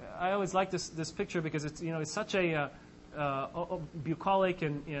I always like this picture because it's it's such a bucolic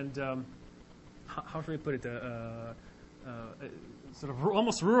and how should we put it sort of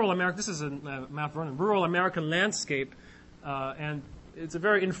almost rural America. This is Mount Vernon, rural American landscape, and it's a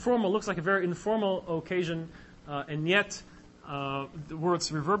very informal. Looks like a very informal occasion, and yet the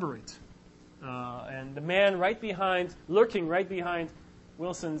words reverberate. And the man lurking right behind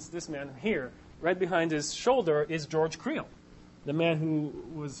Wilson's, this man here, right behind his shoulder is George Creel, the man who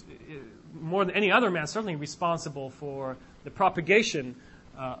was, more than any other man, certainly responsible for the propagation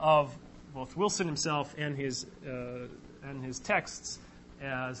of both Wilson himself and his texts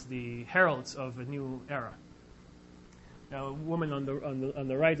as the heralds of a new era. Now, a woman on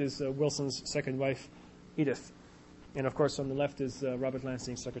the right is Wilson's second wife, Edith, and of course on the left is Robert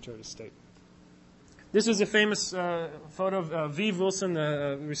Lansing, Secretary of State. This is a famous photo of Vive Wilson,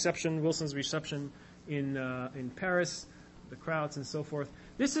 Wilson's reception in Paris, the crowds and so forth.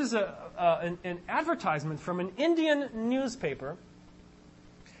 This is an advertisement from an Indian newspaper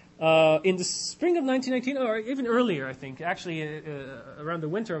in the spring of 1919, or even earlier, I think, actually around the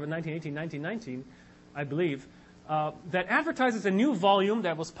winter of 1918-1919, I believe, that advertises a new volume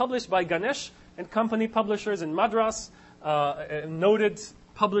that was published by Ganesh and Company Publishers in Madras, a noted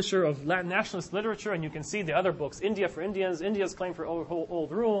publisher of nationalist literature, and you can see the other books, India for Indians, India's Claim for Old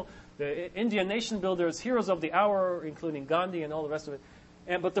Rule, the Indian Nation Builders, Heroes of the Hour, including Gandhi and all the rest of it.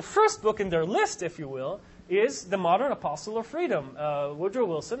 But the first book in their list, if you will, is The Modern Apostle of Freedom, Woodrow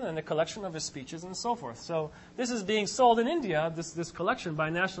Wilson, and a collection of his speeches and so forth. So this is being sold in India, this collection by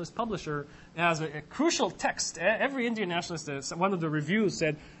a nationalist publisher, as a crucial text. Every Indian nationalist, one of the reviews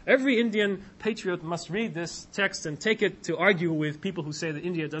said, every Indian patriot must read this text and take it to argue with people who say that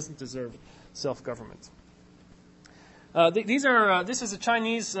India doesn't deserve self-government. This is a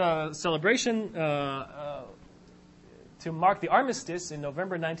Chinese celebration to mark the armistice in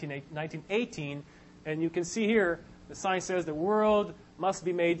November 1918. And you can see here, the sign says the world must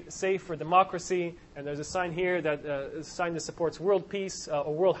be made safe for democracy. And there's a sign here that supports world peace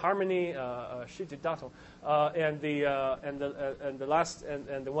or world harmony, Shitidato, and the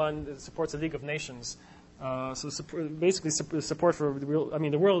one that supports the League of Nations. Basically support for the world. I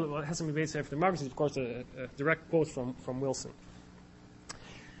mean, the world has to be made safe for democracy. Of course, a direct quote from Wilson.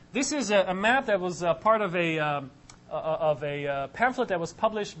 This is a map that was part of a pamphlet that was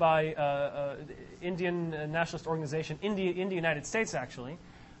published by Indian nationalist organization, India United States, actually.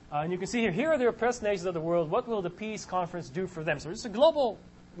 And you can see here are the oppressed nations of the world. What will the peace conference do for them? So it's a global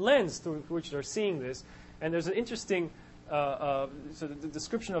lens through which they're seeing this. And there's an interesting the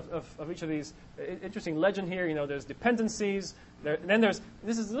description of each of these, interesting legend here. There's dependencies.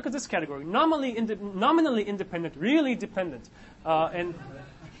 Look at this category. Nominally independent, really dependent.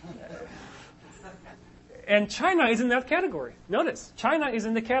 And China is in that category. Notice, China is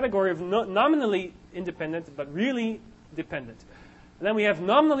in the category of nominally independent, but really dependent. And then we have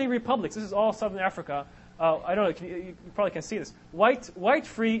nominally republics. This is all Southern Africa. I don't know, you probably can see this. White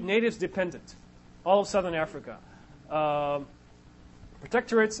free, natives dependent. All of Southern Africa.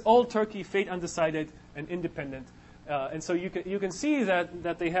 Protectorates, old Turkey, fate undecided, and independent. And so you can see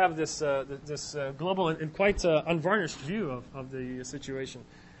that they have this global and quite unvarnished view of the situation.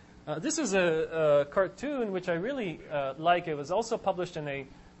 This is a cartoon which I really like. It was also published in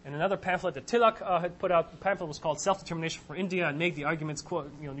another pamphlet that Tilak had put out. The pamphlet was called Self-Determination for India, and made the arguments,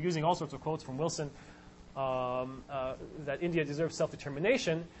 using all sorts of quotes from Wilson, that India deserves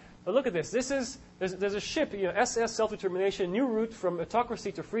self-determination. But look at this. There's a ship, SS Self-Determination, new route from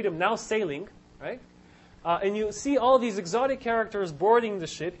autocracy to freedom, now sailing, right? And you see all these exotic characters boarding the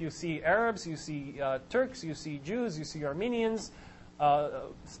ship. You see Arabs, you see Turks, you see Jews, you see Armenians,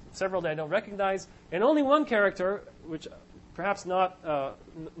 several that I don't recognize, and only one character, which perhaps not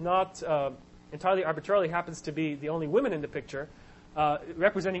entirely arbitrarily happens to be the only woman in the picture,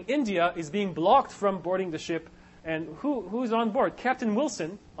 representing India, is being blocked from boarding the ship. And who's on board? Captain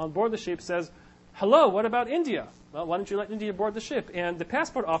Wilson on board the ship says, hello, what about India? Well, why don't you let India board the ship? And the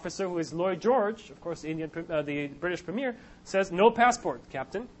passport officer, who is Lloyd George, of course, the British premier, says, no passport,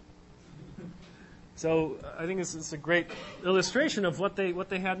 Captain. So I think this is a great illustration of what they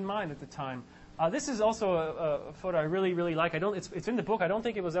had in mind at the time. This is also a photo I really, really like. It's in the book. I don't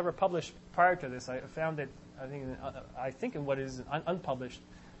think it was ever published prior to this. I found it, I think in what is an unpublished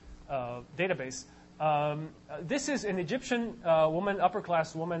database. This is an Egyptian woman,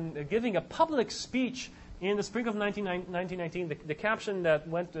 upper-class woman, giving a public speech in the spring of 1919. The caption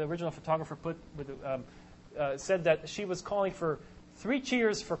that the original photographer put said that she was calling for 3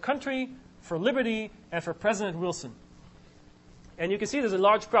 cheers for country, for liberty, and for President Wilson. And you can see there's a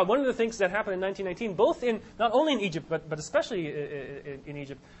large crowd. One of the things that happened in 1919, both not only in Egypt, but especially in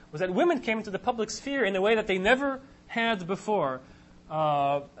Egypt, was that women came into the public sphere in a way that they never had before,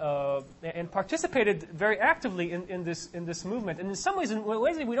 and participated very actively in this movement. And in some ways, in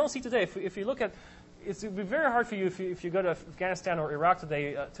ways that we don't see today. If you look at, it would be very hard for you if you go to Afghanistan or Iraq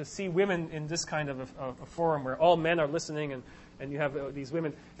today to see women in this kind of a forum where all men are listening and you have these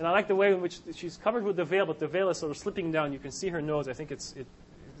women. And I like the way in which she's covered with the veil, but the veil is sort of slipping down. You can see her nose. I think it's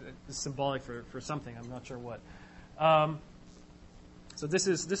symbolic for something. I'm not sure what. So this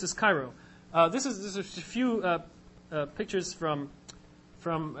is Cairo. This is a few pictures from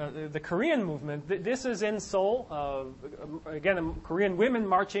the Korean movement. This is in Seoul. Again, Korean women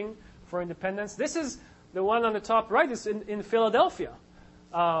marching for independence. This is the one on the top right. Is in Philadelphia.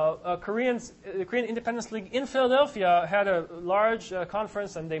 The Korean Independence League in Philadelphia had a large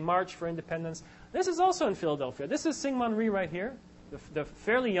conference, and they marched for independence. This is also in Philadelphia. This is Syngman Rhee right here, the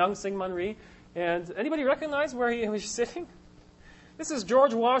fairly young Syngman Rhee. And anybody recognize where he was sitting? This is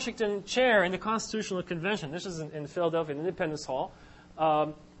George Washington chair in the Constitutional Convention. This is in Philadelphia, in Independence Hall.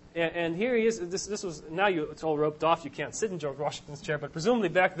 And here he is. This was, now it's all roped off. You can't sit in George Washington's chair, but presumably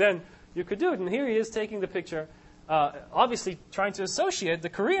back then you could do it. And here he is taking the picture. Obviously trying to associate the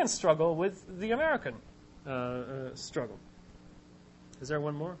Korean struggle with the American struggle. Is there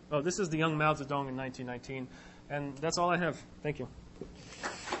one more? Oh, this is the young Mao Zedong in 1919. And that's all I have. Thank you.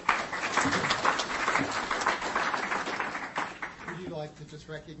 Would you like to just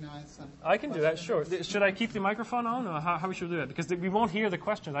recognize some? I can do that, sure. Should I keep the microphone on, or how we should do that? Because we won't hear the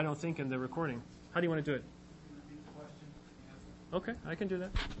question, I don't think, in the recording. How do you want to do it? Okay, I can do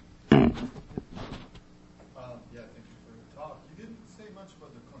that. Yeah, thank you for your talk. You didn't say much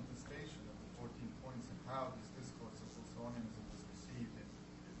about the contestation of the 14 points and how this discourse of Wilsonianism was received, and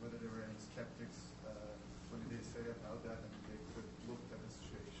whether there were any skeptics. What did they say about that? And they could look at the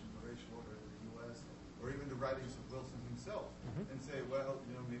situation, the racial order in the U.S., or even the writings of Wilson himself, and say, well,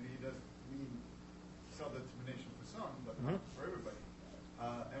 maybe he does mean self-determination for some, but not for everybody.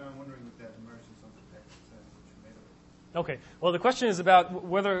 And I'm wondering with that emergence of the text and what you made of it. Okay. Well, the question is about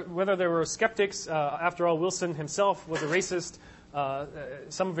whether there were skeptics. After all, Wilson himself was a racist.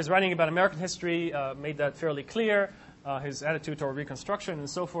 Some of his writing about American history made that fairly clear. His attitude toward Reconstruction and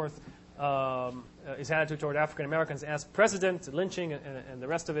so forth. His attitude toward African Americans as president, lynching, and the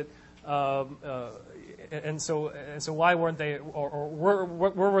rest of it. And so why weren't they, or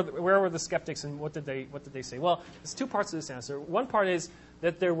where were the skeptics, and what did they say? Well, there's 2 parts to this answer. One part is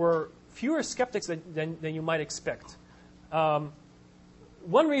that there were fewer skeptics than you might expect.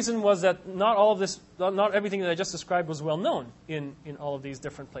 One reason was that not everything that I just described was well known in all of these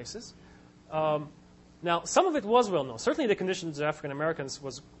different places. Now, some of it was well known. Certainly, the conditions of African Americans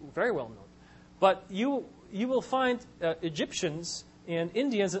was very well known. But you will find Egyptians and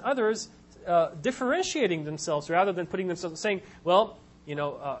Indians and others differentiating themselves rather than putting themselves saying, well,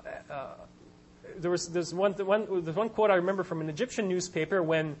 there's one quote I remember from an Egyptian newspaper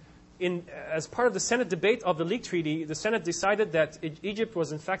when, as part of the Senate debate of the League Treaty, the Senate decided that Egypt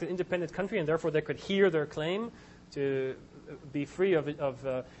was in fact an independent country, and therefore they could hear their claim to be free of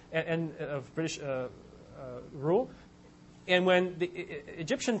British rule. And when the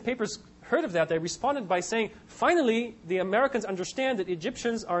Egyptian papers heard of that, they responded by saying, finally, the Americans understand that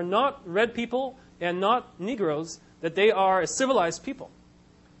Egyptians are not red people and not Negroes, that they are a civilized people.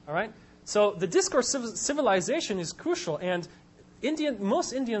 All right? So the discourse of civilization is crucial, and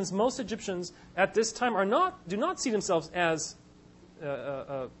most Indians, most Egyptians at this time do not see themselves as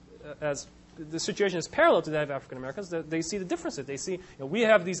the situation is parallel to that of African Americans. They see the differences. They see we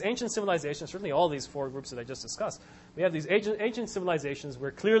have these ancient civilizations. Certainly, all these 4 groups that I just discussed. We have these ancient civilizations.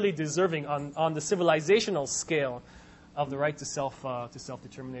 We're clearly deserving on the civilizational scale of the right to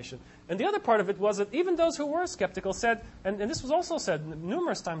self-determination. And the other part of it was that even those who were skeptical said, and this was also said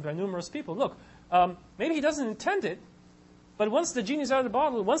numerous times by numerous people. Look, maybe he doesn't intend it. But once the genie's out of the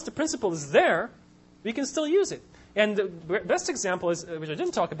bottle, once the principle is there, we can still use it. And the best example, is, which I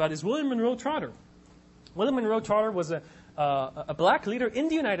didn't talk about, is William Monroe Trotter. William Monroe Trotter was a black leader in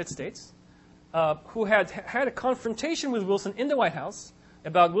the United States who had a confrontation with Wilson in the White House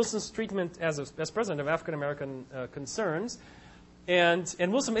about Wilson's treatment as president of African American concerns, and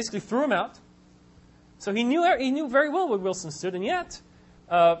Wilson basically threw him out. So he knew very well where Wilson stood, and yet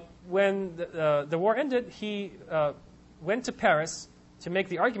when the war ended, he went to Paris to make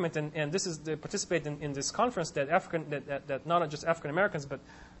the argument, and this is to participate in this conference that not just African Americans but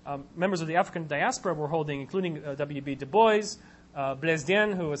members of the African diaspora were holding, including W.B. Du Bois, Blaise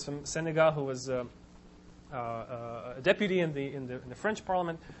Diagne, who was from Senegal, who was a deputy in the French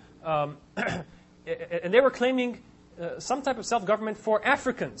Parliament, and they were claiming some type of self-government for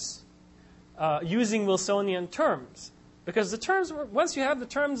Africans, using Wilsonian terms, because the terms were, once you have the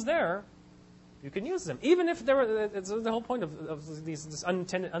terms there, you can use them, even if there were. It's the whole point of these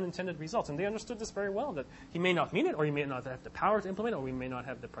unintended results, and they understood this very well. That he may not mean it, or he may not have the power to implement it, or we may not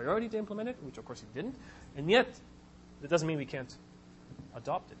have the priority to implement it, which of course he didn't, and yet that doesn't mean we can't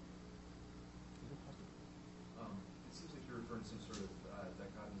adopt it. It seems like you're referring to some sort of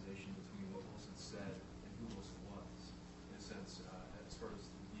dichotomization between what Wilson said and who Wilson was, in a sense, as far as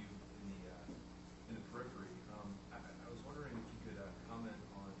the view in the periphery. I was wondering if you could comment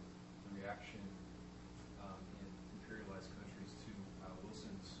on the reaction in imperialized countries to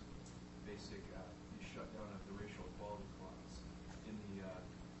Wilson's basic shutdown of the racial equality clause in the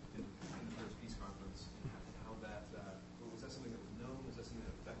first peace conference, and how that was that something that was known? Was that something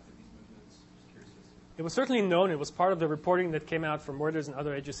that affected these movements? Just curious as to. It was certainly known. It was part of the reporting that came out from Reuters and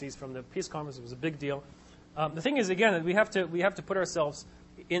other agencies from the peace conference. It was a big deal. The thing is, again, we have to put ourselves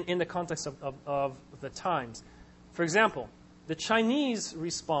in the context of the times. For example, the Chinese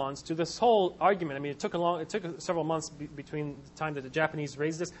response to this whole argument. I mean, it took several months between the time that the Japanese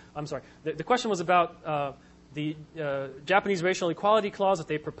raised this. I'm sorry. The question was about the Japanese racial equality clause that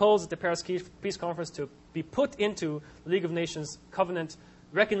they proposed at the Paris Peace Conference to be put into the League of Nations covenant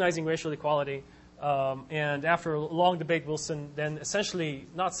recognizing racial equality. And after a long debate, Wilson then essentially,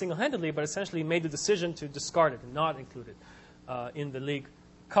 not single-handedly, but essentially made the decision to discard it and not include it in the League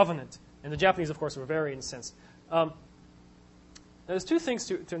covenant. And the Japanese, of course, were very incensed. There's two things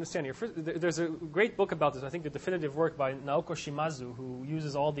to understand here. First, there's a great book about this, I think the definitive work by Naoko Shimazu, who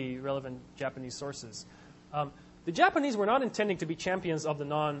uses all the relevant Japanese sources. The Japanese were not intending to be champions of the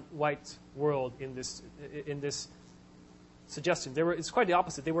non-white world in this suggestion. It's quite the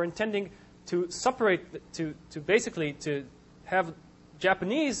opposite. They were intending to separate, to basically to have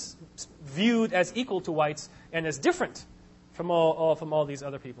Japanese viewed as equal to whites and as different from all these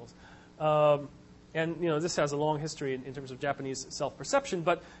other peoples. And this has a long history in terms of Japanese self-perception.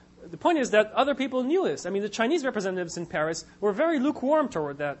 But the point is that other people knew this. I mean, the Chinese representatives in Paris were very lukewarm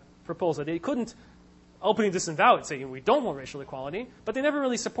toward that proposal. They couldn't openly disavow it, saying we don't want racial equality, but they never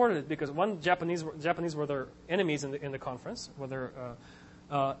really supported it because one, Japanese were their enemies in the conference,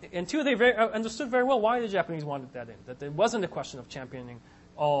 and two, they understood very well why the Japanese wanted that in. That it wasn't a question of championing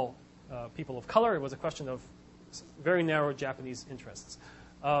all people of color; it was a question of very narrow Japanese interests.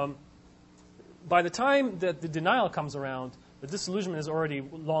 By the time that the denial comes around, the disillusionment is already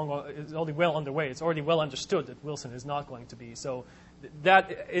well underway. It's already well understood that Wilson is not going to be. So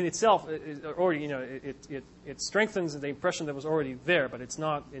that in itself is already, it strengthens the impression that was already there, but it's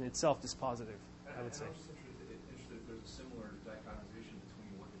not in itself dispositive, I would say. I'm just interested if there's a similar dichotomization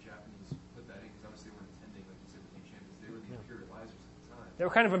between what the Japanese put that in, because obviously they weren't intending, like you said, to be champions. They were the imperializers at the time. They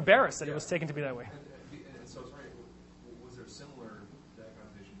were kind of embarrassed that it was taken to be that way. And so I was wondering, was there a similar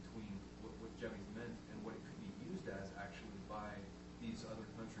dichotomization between what Japanese meant and what it could be used as actually by these other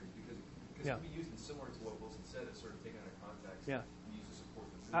countries? Because it could be used similar to what Wilson said, as sort of taken out of context and used to support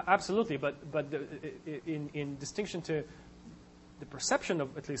the movement. Absolutely, but in distinction to the perception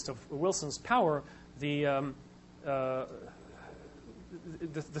of, at least, of Wilson's power, the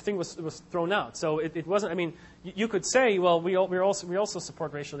thing was thrown out. So it wasn't. I mean, you could say, well, we also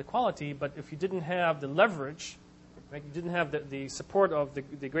support racial equality, but if you didn't have the leverage, right, you didn't have the support of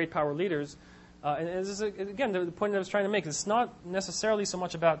the great power leaders, and this is again the point that I was trying to make. It's not necessarily so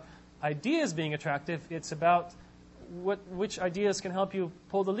much about ideas being attractive; it's about which ideas can help you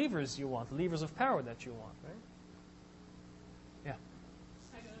pull the levers you want, the levers of power that you want, right? Yeah.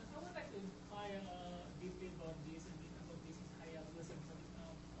 I would like to inquire deeply about this and because of this entire Wilson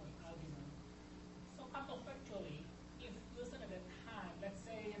argument. So counterfactually, if Wilson at that time, let's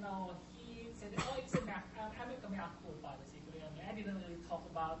say, he said, it's an American Macro policy. I didn't really talk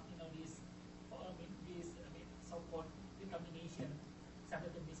about, this so-called determination,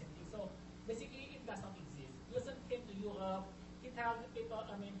 self-determination thing. So basically, it does not exist. Wilson came to Europe. He tell people,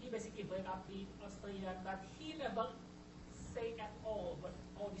 I mean, he basically brought up the Australian, but he never say at all what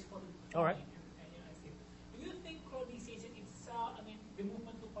all this politics All right. in the United States. Do you think colonization itself, I mean, the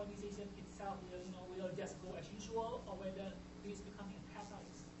movement to colonization itself will just go as usual, or whether it is becoming a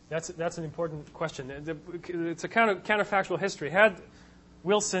catalyst? That's an important question. It's a counterfactual history. Had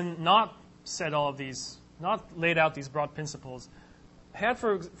Wilson not said all of these, not laid out these broad principles, had,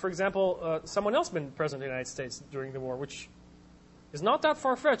 for example, someone else been president of the United States during the war, which is not that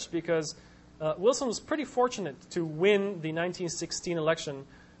far-fetched because Wilson was pretty fortunate to win the 1916 election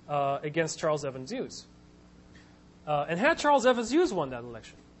against Charles Evans Hughes. And had Charles Evans Hughes won that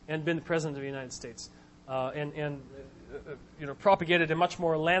election and been the president of the United States and propagated a much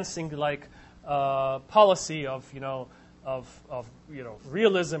more Lansing-like policy of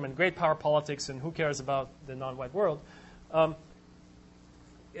realism and great power politics and who cares about the non-white world, and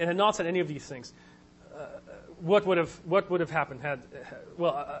had not said any of these things, what would have happened?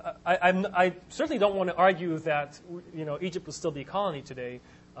 I certainly don't want to argue that Egypt would still be a colony today,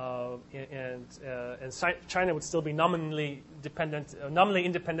 and China would still be nominally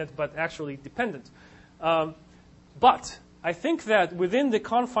independent, but actually dependent. But I think that within the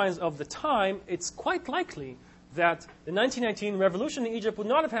confines of the time, it's quite likely that the 1919 revolution in Egypt would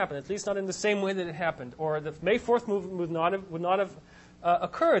not have happened, at least not in the same way that it happened, or the May 4th movement would not have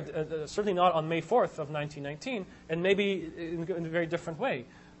occurred, certainly not on May 4th of 1919, and maybe in a very different way.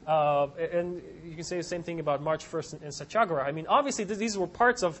 And you can say the same thing about March 1st in Satyagraha. I mean, obviously, these were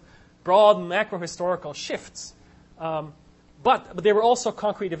parts of broad macro-historical shifts, but they were also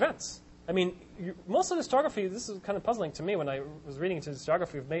concrete events. I mean, most of the historiography, this is kind of puzzling to me when I was reading into the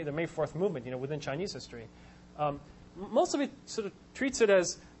historiography of the May 4th movement, within Chinese history. Most of it sort of treats it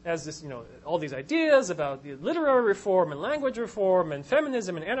as this, all these ideas about the literary reform and language reform and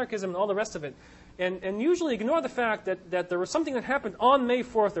feminism and anarchism and all the rest of it, and usually ignore the fact that there was something that happened on May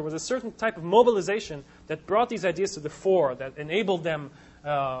 4th. There was a certain type of mobilization that brought these ideas to the fore, that enabled them, in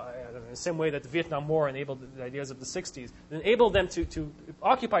the same way that the Vietnam War enabled the ideas of the 60s, enabled them to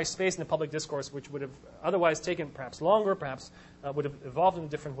occupy space in the public discourse, which would have otherwise taken perhaps longer, perhaps would have evolved in a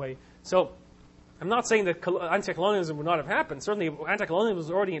different way. So I'm not saying that anti-colonialism would not have happened. Certainly, anti-colonialism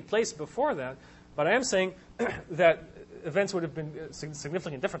was already in place before that. But I am saying that events would have been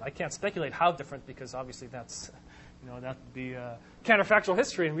significantly different. I can't speculate how different because obviously that would be counterfactual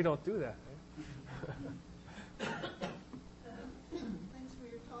history, and we don't do that. Thanks for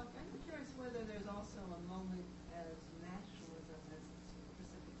your talk. I'm curious whether there's also a moment as nationalism has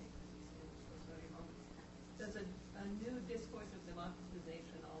precipitated these very moments. Does a new discourse of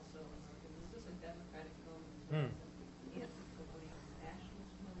democratization also emerge? Is this a democratic moment? Anti-colonial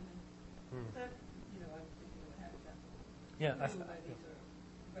nationalist moment? That, I'm thinking what happened. Yeah, These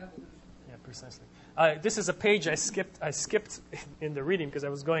are revolutions. Yeah, precisely. This is a page I skipped in the reading because I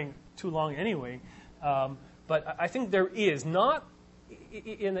was going too long anyway. But I think there is, not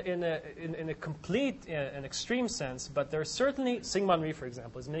in a complete and extreme sense, but there's certainly, Syngman Rhee, for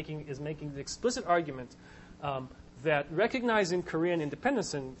example, is making the explicit argument that recognizing Korean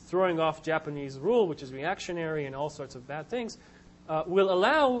independence and throwing off Japanese rule, which is reactionary and all sorts of bad things, will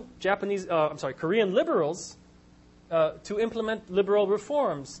allow Korean liberals to implement liberal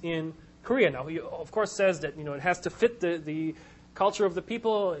reforms in Korea. Now, he of course says that it has to fit the culture of the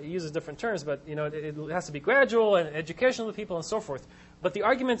people. He uses different terms, but it has to be gradual and educational to the people and so forth. But the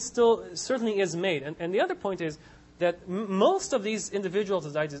argument still certainly is made. And the other point is that most of these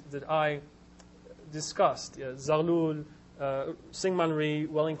individuals that I discussed, Zarlul, Syngman Rhee,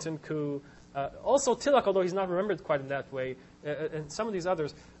 Wellington Koo, also Tilak, although he's not remembered quite in that way, and some of these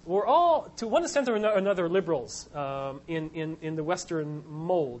others, were all, to one extent or another, liberals in the Western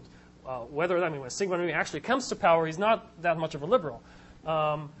mold. When Syngman Rhee actually comes to power, he's not that much of a liberal.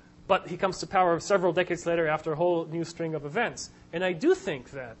 But he comes to power several decades later after a whole new string of events. And I do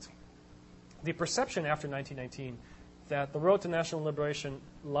think that the perception after 1919 that the road to national liberation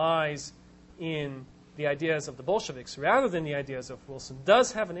lies in the ideas of the Bolsheviks rather than the ideas of Wilson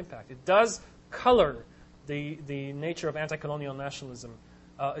does have an impact. It does color the nature of anti-colonial nationalism.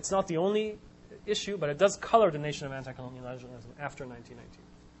 It's not the only issue, but it does color the nation of anti-colonial nationalism after 1919.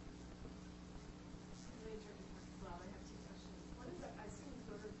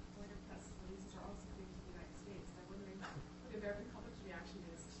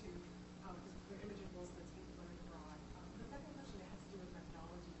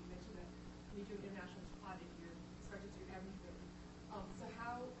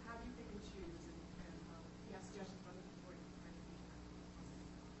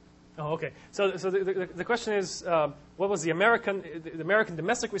 Oh, okay. So the question is, what was the American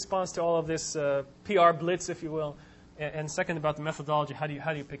domestic response to all of this PR blitz, if you will? and second about the methodology. How do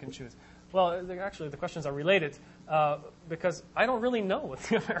you pick and choose? Well, actually, the questions are related because I don't really know what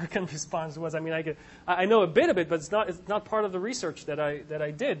the American response was. I mean, I know a bit of it, but it's not part of the research that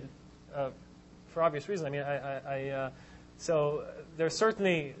I did for obvious reasons. I mean, so there's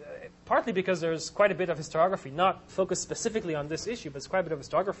certainly partly because there's quite a bit of historiography, not focused specifically on this issue, but it's quite a bit of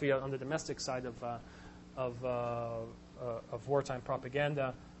historiography on the domestic side of wartime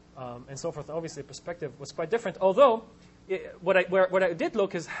propaganda and so forth. Obviously, the perspective was quite different. Although, what I did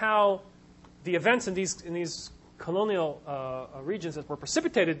look is how the events in these colonial regions that were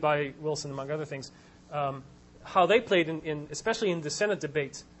precipitated by Wilson, among other things, how they played especially in the Senate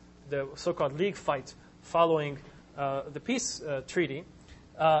debate, the so-called League fight following the peace treaty,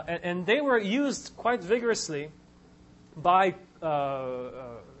 and they were used quite vigorously by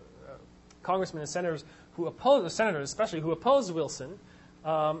congressmen and senators who opposed, especially who opposed Wilson,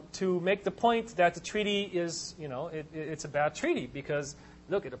 to make the point that the treaty is, it's a bad treaty because,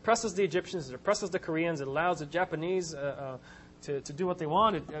 look, it oppresses the Egyptians, it oppresses the Koreans, it allows the Japanese to do what they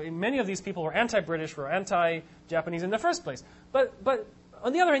want. Many of these people were anti-British, were anti-Japanese in the first place. But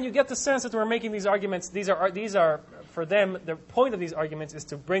on the other hand, you get the sense that we're making these arguments. These are for them, the point of these arguments is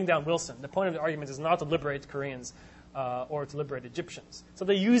to bring down Wilson. The point of the argument is not to liberate Koreans or to liberate Egyptians. So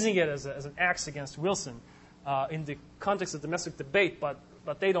they're using it as an axe against Wilson in the context of domestic debate, but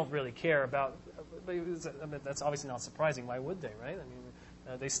they don't really care about. I mean, that's obviously not surprising. Why would they, right? I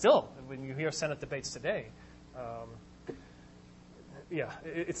mean, they still, when you hear Senate debates today,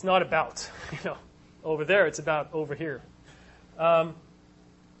 it's not about over there. It's about over here.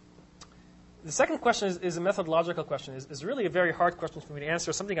 The second question is a methodological question. Is really a very hard question for me to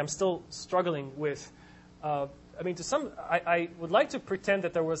answer. Something I'm still struggling with. I mean, I would like to pretend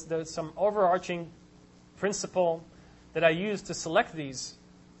that there's some overarching principle that I used to select these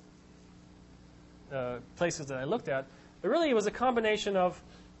places that I looked at. But really, it was a combination of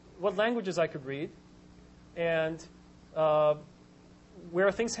what languages I could read and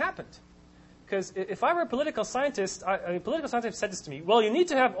where things happened. Because if I were a political scientist, a political scientist said this to me, well, you need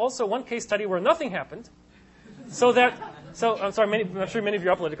to have also one case study where nothing happened, I'm sorry, I'm sure many of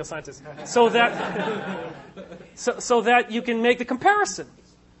you are political scientists, so that you can make the comparison.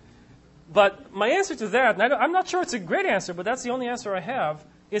 But my answer to that, and I'm not sure it's a great answer, but that's the only answer I have,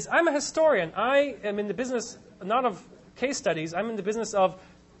 is I'm a historian. I am in the business not of case studies. I'm in the business of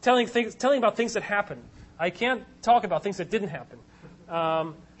telling about things that happened. I can't talk about things that didn't happen.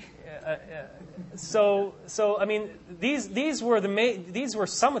 So I mean, these were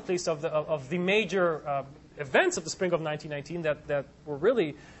some at least of the major events of the spring of 1919 that were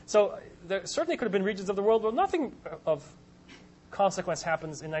really. So there certainly could have been regions of the world where nothing of consequence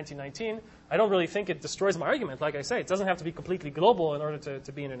happens in 1919. I don't really think it destroys my argument. Like I say, it doesn't have to be completely global in order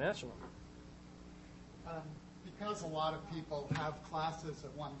to be international. Because a lot of people have classes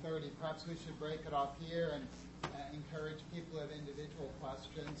at 1:30, perhaps we should break it off here and encourage people who have individual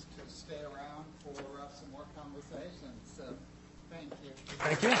questions to stay around for some more conversations. So, thank you.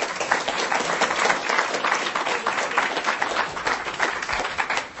 Thank you.